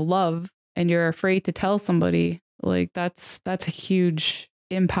place of love and you're afraid to tell somebody, like, that's a huge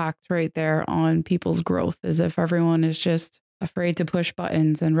impact right there on people's growth, as if everyone is just afraid to push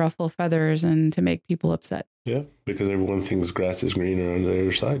buttons and ruffle feathers and to make people upset. Yeah, because everyone thinks grass is greener on the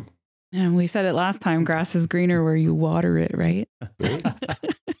other side. And we said it last time, grass is greener where you water it, right? A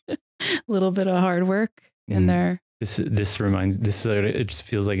little bit of hard work in there. It just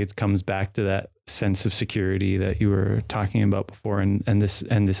feels like it comes back to that sense of security that you were talking about before, and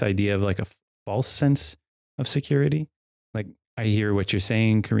this idea of like a false sense of security. Like, I hear what you're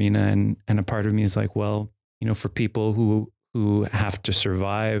saying, Karina, and a part of me is like, well, for people who have to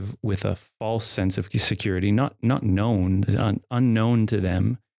survive with a false sense of security, not known, unknown to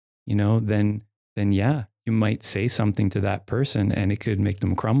them, then yeah, you might say something to that person and it could make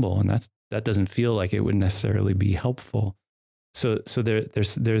them crumble, and that doesn't feel like it would necessarily be helpful. So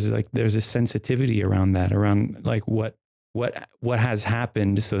there's a sensitivity around that, around like what has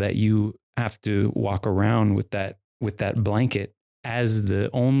happened, so that you have to walk around with that blanket as the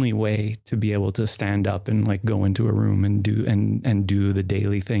only way to be able to stand up and like go into a room and do the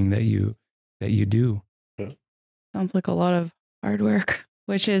daily thing that you do. Yeah. Sounds like a lot of hard work,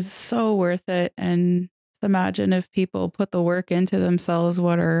 which is so worth it. And imagine if people put the work into themselves,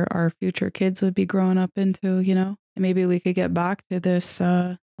 what our future kids would be growing up into, And maybe we could get back to this,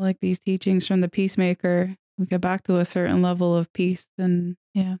 like these teachings from the Peacemaker. We get back to a certain level of peace. And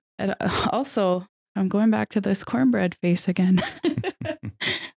yeah. And also, I'm going back to this cornbread face again.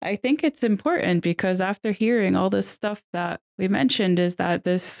 I think it's important because after hearing all this stuff that we mentioned, is that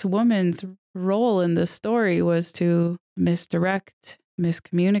this woman's role in this story was to misdirect,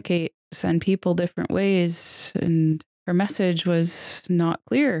 miscommunicate, send people different ways, and her message was not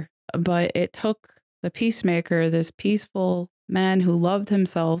clear. But it took the Peacemaker, this peaceful man who loved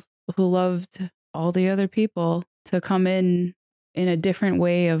himself, who loved all the other people, to come in a different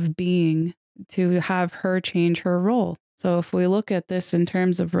way of being, to have her change her role. So if we look at this in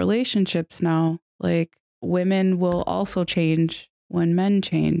terms of relationships now, like, women will also change when men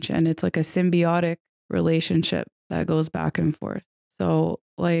change, and it's like a symbiotic relationship that goes back and forth. So,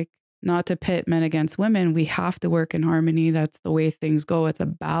 like, not to pit men against women, we have to work in harmony. That's the way things go. It's a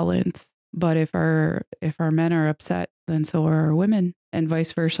balance. But if our men are upset, then so are our women, and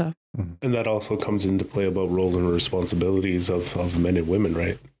vice versa. And that also comes into play about roles and responsibilities of men and women,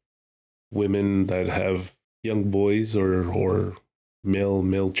 right? Women that have young boys or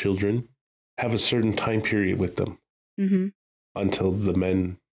male children have a certain time period with them. until the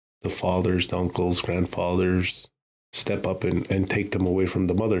men, the fathers, the uncles, grandfathers step up and take them away from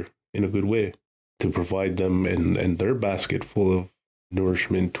the mother in a good way to provide them and their basket full of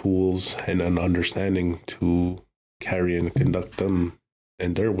nourishment, tools, and an understanding to carry and conduct them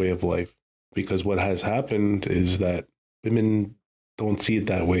in their way of life. Because what has happened is that women don't see it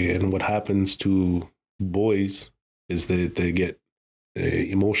that way. And what happens to boys is that they get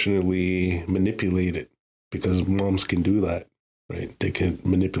emotionally manipulated, because moms can do that, right? They can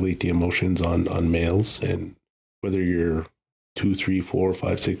manipulate the emotions on males. And whether you're 2, 3, 4,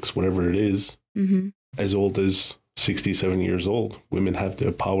 5, 6, whatever it is, as old as 67 years old, women have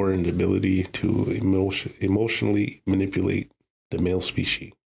the power and the ability to emotionally manipulate the male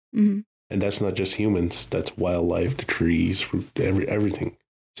species. And that's not just humans, that's wildlife, the trees, fruit, everything.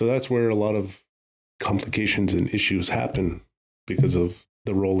 So that's where a lot of complications and issues happen because of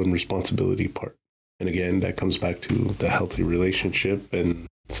the role and responsibility part. And again, that comes back to the healthy relationship and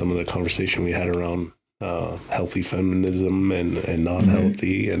some of the conversation we had around healthy feminism and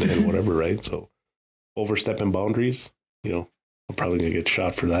non-healthy and whatever, right? So overstepping boundaries, I'm probably going to get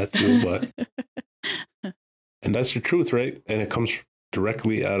shot for that too, but and that's the truth, right? And it comes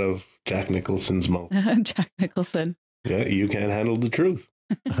directly out of Jack Nicholson's mouth. Jack Nicholson. Yeah, you can't handle the truth.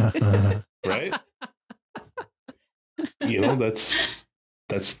 Right?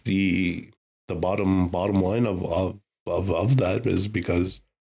 That's the bottom line of that, is because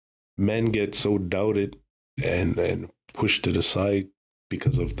men get so doubted and pushed to the side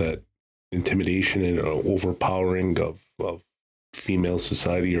because of that intimidation and overpowering of female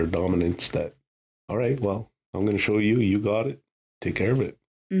society or dominance, that, all right, well, I'm going to show you, you got it, take care of it.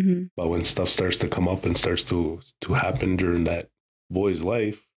 But when stuff starts to come up and starts to happen during that boy's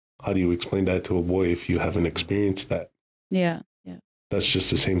life, how do you explain that to a boy if you haven't experienced that? Yeah. That's just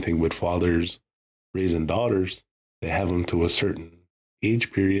the same thing with fathers raising daughters. They have them to a certain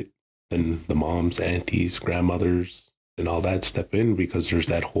age period, then the moms, aunties, grandmothers, and all that step in, because there's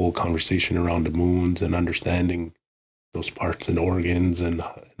that whole conversation around the moons and understanding those parts and organs and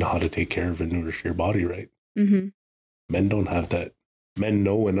how to take care of and nourish your body, right? Men don't have that. Men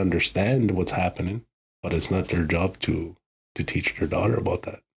know and understand what's happening, but it's not their job to teach their daughter about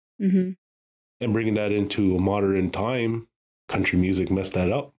that. And bringing that into a modern time, country music messed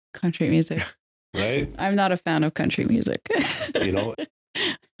that up. Country music. Right? I'm not a fan of country music.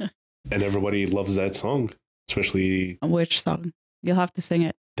 And everybody loves that song, especially... Which song? You'll have to sing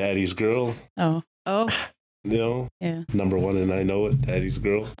it. Daddy's Girl. Oh. Yeah. Number one, and I know it, Daddy's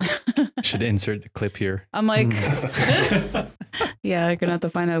Girl. Should insert the clip here. I'm like, yeah, you're going to have to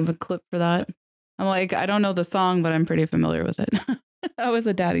find out a clip for that. I'm like, I don't know the song, but I'm pretty familiar with it. I was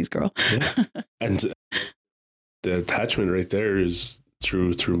a daddy's girl. Yeah. And the attachment right there is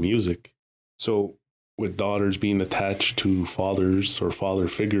through music. So with daughters being attached to fathers or father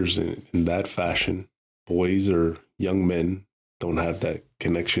figures in that fashion, boys or young men don't have that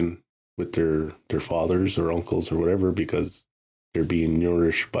connection with their fathers or uncles or whatever, because they're being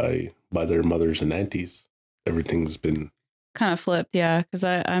nourished by their mothers and aunties. Everything's been kind of flipped, yeah, because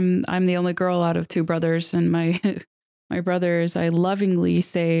I'm the only girl out of 2 brothers, and my brothers, I lovingly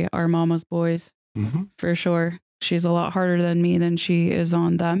say, are mama's boys. For sure. She's a lot harder than me than she is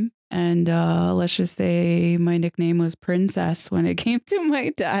on them. And let's just say my nickname was Princess when it came to my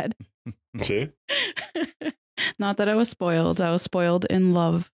dad. See? Not that I was spoiled. I was spoiled in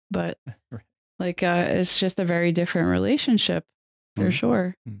love, but it's just a very different relationship for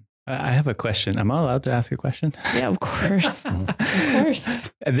sure. I have a question. Am I allowed to ask a question? Yeah, of course. Of course.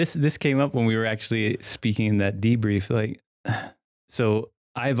 This came up when we were actually speaking in that debrief. So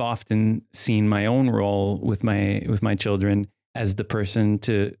I've often seen my own role with my children as the person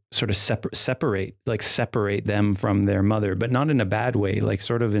to sort of separate them from their mother, but not in a bad way,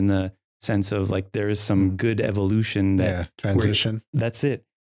 sort of in the sense of there's some good evolution transition. That's it.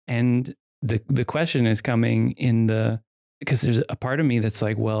 And the question is coming because there's a part of me that's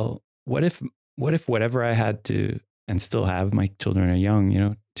like, well, what if whatever I had to, and still have, my children are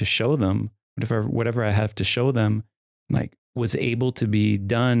young, to show them, whatever I have to show them, was able to be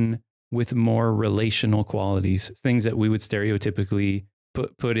done with more relational qualities, things that we would stereotypically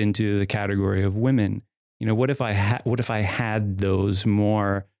put into the category of women. What if I had those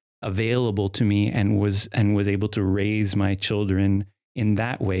more available to me and was able to raise my children in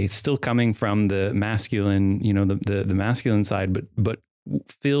that way, still coming from the masculine, the masculine side, but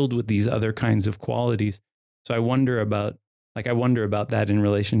filled with these other kinds of qualities. So I wonder about that in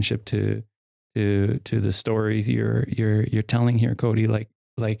relationship to the stories you're telling here, Codey.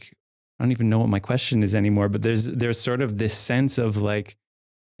 I don't even know what my question is anymore, but there's sort of this sense of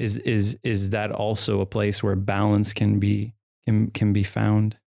is that also a place where balance can be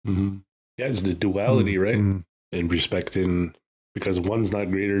found? Mm-hmm. Yeah, it's the duality, right? And respecting, because one's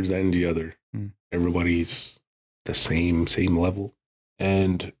not greater than the other. Everybody's the same level.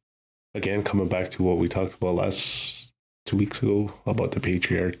 And again, coming back to what we talked about last 2 weeks ago about the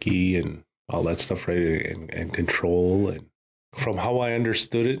patriarchy and all that stuff, right? And control. And from how I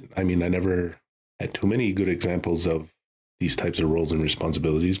understood it, I mean, I never had too many good examples of these types of roles and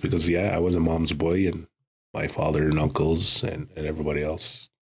responsibilities because, I was a mom's boy, and my father and uncles and everybody else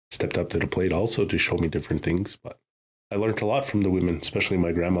stepped up to the plate also to show me different things. But I learned a lot from the women, especially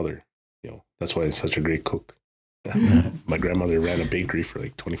my grandmother. That's why I'm such a great cook. My grandmother ran a bakery for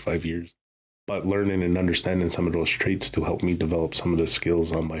like 25 years. But learning and understanding some of those traits to help me develop some of the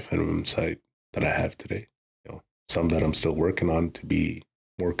skills on my feminine side that I have today. Some that I'm still working on to be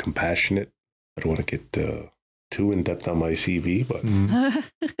more compassionate. I don't want to get too in depth on my CV, but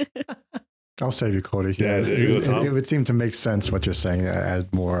I'll save you, Codey. Yeah, there you go, Tom. It would seem to make sense what you're saying.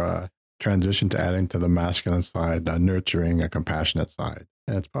 Add more transition to adding to the masculine side, nurturing a compassionate side,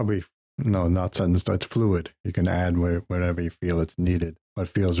 and it's probably not set in stone. It's fluid. You can add wherever you feel it's needed. What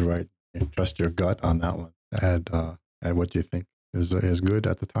feels right. You trust your gut on that one. Add what you think is good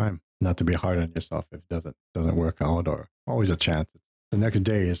at the time. Not to be hard on yourself if it doesn't work out, or always a chance. The next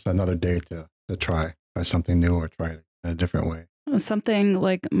day is another day to try something new or try it in a different way. Something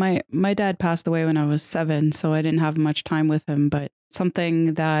like my dad passed away when I was 7, so I didn't have much time with him, but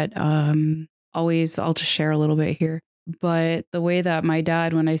something that I'll just share a little bit here. But the way that my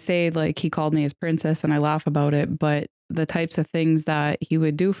dad, when I say like he called me his princess and I laugh about it, but the types of things that he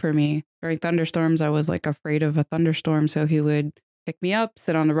would do for me during thunderstorms, I was like afraid of a thunderstorm. So he would pick me up,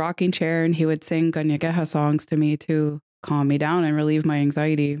 sit on the rocking chair, and he would sing Ganyageha songs to me to calm me down and relieve my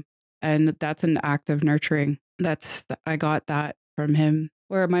anxiety. And that's an act of nurturing. I got that from him.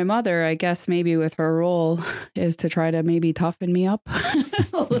 Where my mother, I guess maybe with her role is to try to maybe toughen me up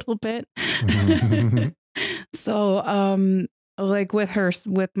a little bit. So, like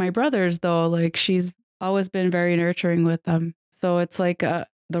with my brothers though, like she's always been very nurturing with them. So it's like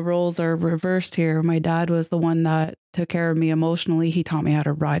the roles are reversed here. My dad was the one that took care of me emotionally. He taught me how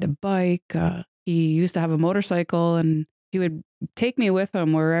to ride a bike. He used to have a motorcycle, and he would take me with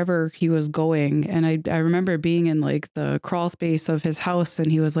him wherever he was going. And I remember being in like the crawl space of his house,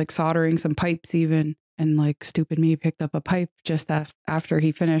 and he was like soldering some pipes even. And like stupid me picked up a pipe just after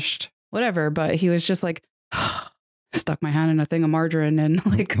he finished whatever. But he was just like, stuck my hand in a thing of margarine and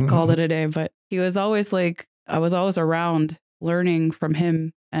like called it a day. But he was always like, I was always around learning from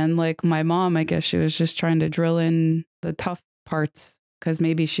him. And like my mom, I guess she was just trying to drill in the tough parts because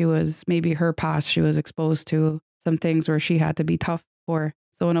maybe her past, she was exposed to some things where she had to be tough for.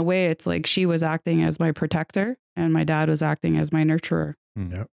 So in a way, it's like she was acting as my protector and my dad was acting as my nurturer.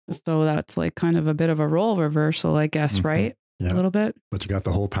 Yep. So that's like kind of a bit of a role reversal, I guess, right? Yeah. A little bit. But you got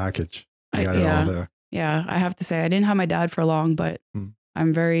the whole package. You got it all there. Yeah, I have to say I didn't have my dad for long, but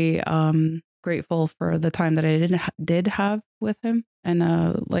I'm very grateful for the time that I did have with him.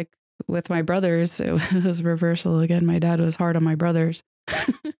 And like with my brothers, it was reversal again. My dad was hard on my brothers.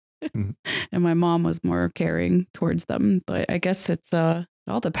 And my mom was more caring towards them. But I guess it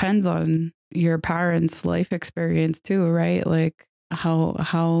all depends on your parents' life experience too, right? Like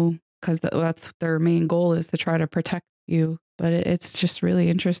how because that's their main goal is to try to protect you. But it's just really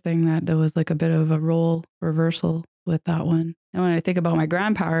interesting that there was like a bit of a role reversal with that one. And when I think about my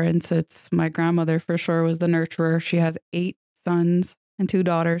grandparents, it's my grandmother for sure was the nurturer. She has 8 sons and 2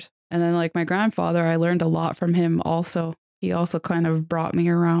 daughters. And then like my grandfather, I learned a lot from him also. He also kind of brought me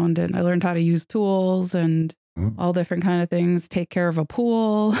around and I learned how to use tools and all different kind of things, take care of a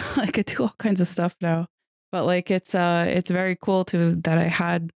pool. I could do all kinds of stuff now. But like it's very cool that I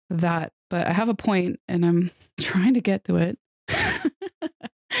had that. But I have a point and I'm trying to get to it.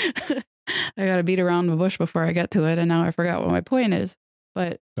 I got to beat around the bush before I get to it. And now I forgot what my point is.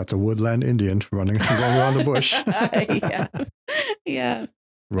 But that's a woodland Indian going around the bush. Yeah.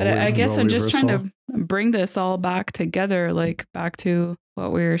 But I guess I'm just trying to bring this all back together, like back to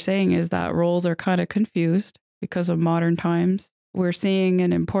what we were saying is that roles are kind of confused because of modern times. We're seeing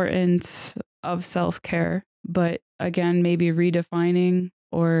an importance of self-care, but again, maybe redefining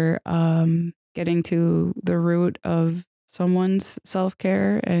or getting to the root of someone's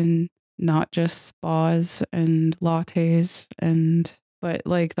self-care and not just spas and lattes but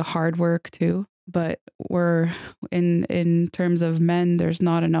like the hard work too. But we're in terms of men, there's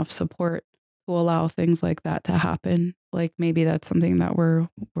not enough support to allow things like that to happen. Like maybe that's something that we're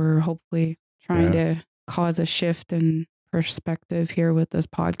hopefully trying to cause a shift in perspective here with this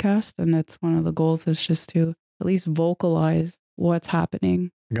podcast. And that's one of the goals is just to at least vocalize what's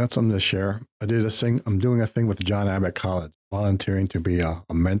happening I got something to share. I did a thing. I'm doing a thing with John Abbott College, volunteering to be a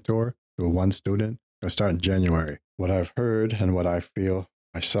mentor to one student. I start in January. What I've heard and what I feel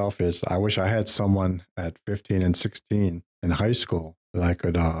myself is I wish I had someone at 15 and 16 in high school that I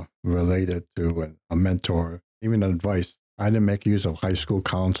could relate it to, a mentor, even advice. I didn't make use of high school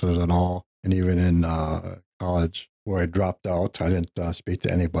counselors at all. And even in college where I dropped out, I didn't speak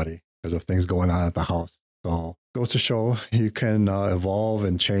to anybody because of things going on at the house. So goes to show you can evolve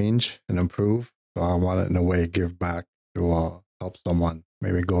and change and improve. So I want to, in a way, give back to help someone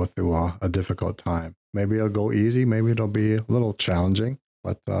maybe go through a difficult time. Maybe it'll go easy. Maybe it'll be a little challenging,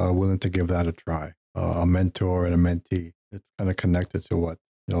 but willing to give that a try. A mentor and a mentee. It's kind of connected to what,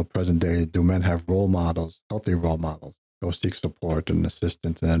 present day. Do men have role models, healthy role models? Go seek support and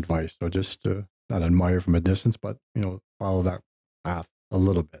assistance and advice. So just to not admire from a distance, but, follow that path a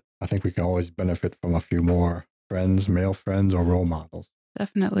little bit. I think we can always benefit from a few more friends, male friends, or role models.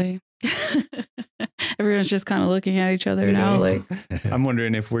 Definitely. Everyone's just kind of looking at each other now. Like, I'm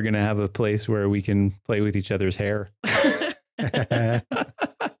wondering if we're going to have a place where we can play with each other's hair. Yeah.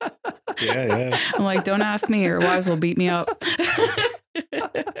 I'm like, don't ask me or wives will beat me up.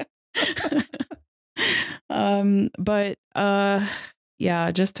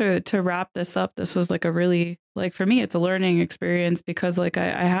 Yeah, just to wrap this up, this was like a really, like for me, it's a learning experience because like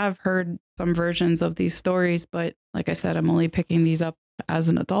I have heard some versions of these stories, but like I said, I'm only picking these up as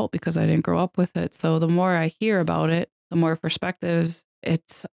an adult because I didn't grow up with it. So the more I hear about it, the more perspectives,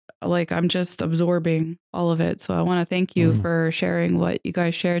 it's like I'm just absorbing all of it. So I want to thank you for sharing what you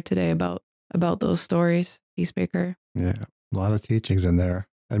guys shared today about those stories, Peacemaker. Yeah, a lot of teachings in there.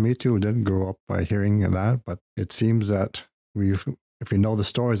 And me too, didn't grow up by hearing that, but it seems that if we know the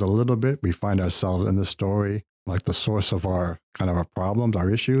stories a little bit, we find ourselves in the story, like the source of our kind of our problems, our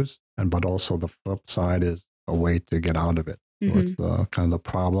issues, but also the flip side is a way to get out of it. So it's the kind of the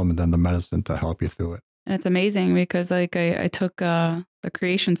problem and then the medicine to help you through it. And it's amazing because like I took the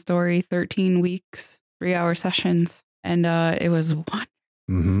creation story, 13 weeks, 3-hour sessions, and it was one.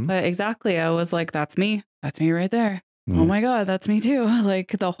 But exactly, I was like, that's me right there. Oh my God, that's me too.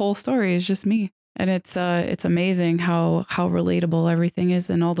 Like the whole story is just me. And it's amazing how relatable everything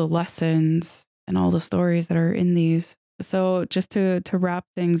is and all the lessons and all the stories that are in these. So just to wrap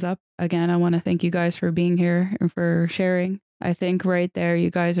things up, again, I want to thank you guys for being here and for sharing. I think right there,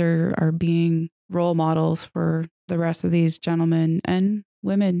 you guys are being role models for the rest of these gentlemen and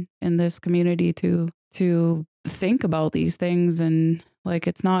women in this community to think about these things. And like,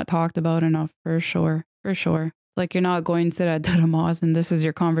 it's not talked about enough for sure. Like you're not going to sit at Dearhouse and this is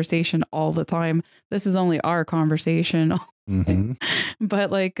your conversation all the time. This is only our conversation.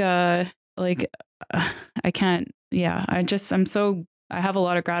 But I can't, yeah, I have a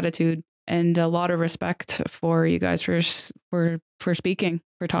lot of gratitude and a lot of respect for you guys for speaking,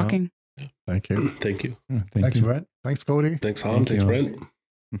 for talking. Oh, thank you. Thank you. Thanks, Brent. Thanks, Codey. Thanks, Tom. Thanks, Brent.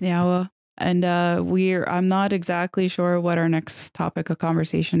 Yeah, well, and I'm not exactly sure what our next topic of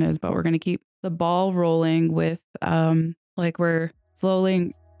conversation is, but we're going to keep the ball rolling with we're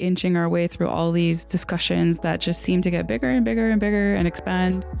slowly inching our way through all these discussions that just seem to get bigger and bigger and bigger and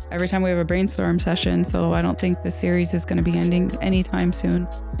expand every time we have a brainstorm session. So I don't think this series is going to be ending anytime soon,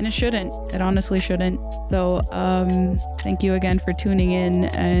 and it shouldn't. It honestly shouldn't. So thank you again for tuning in,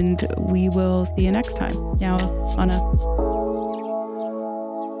 and we will see you next time. Now, Anna.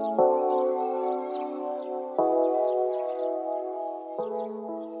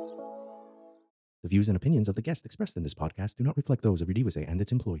 The views and opinions of the guests expressed in this podcast do not reflect those of Iorì and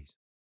its employees.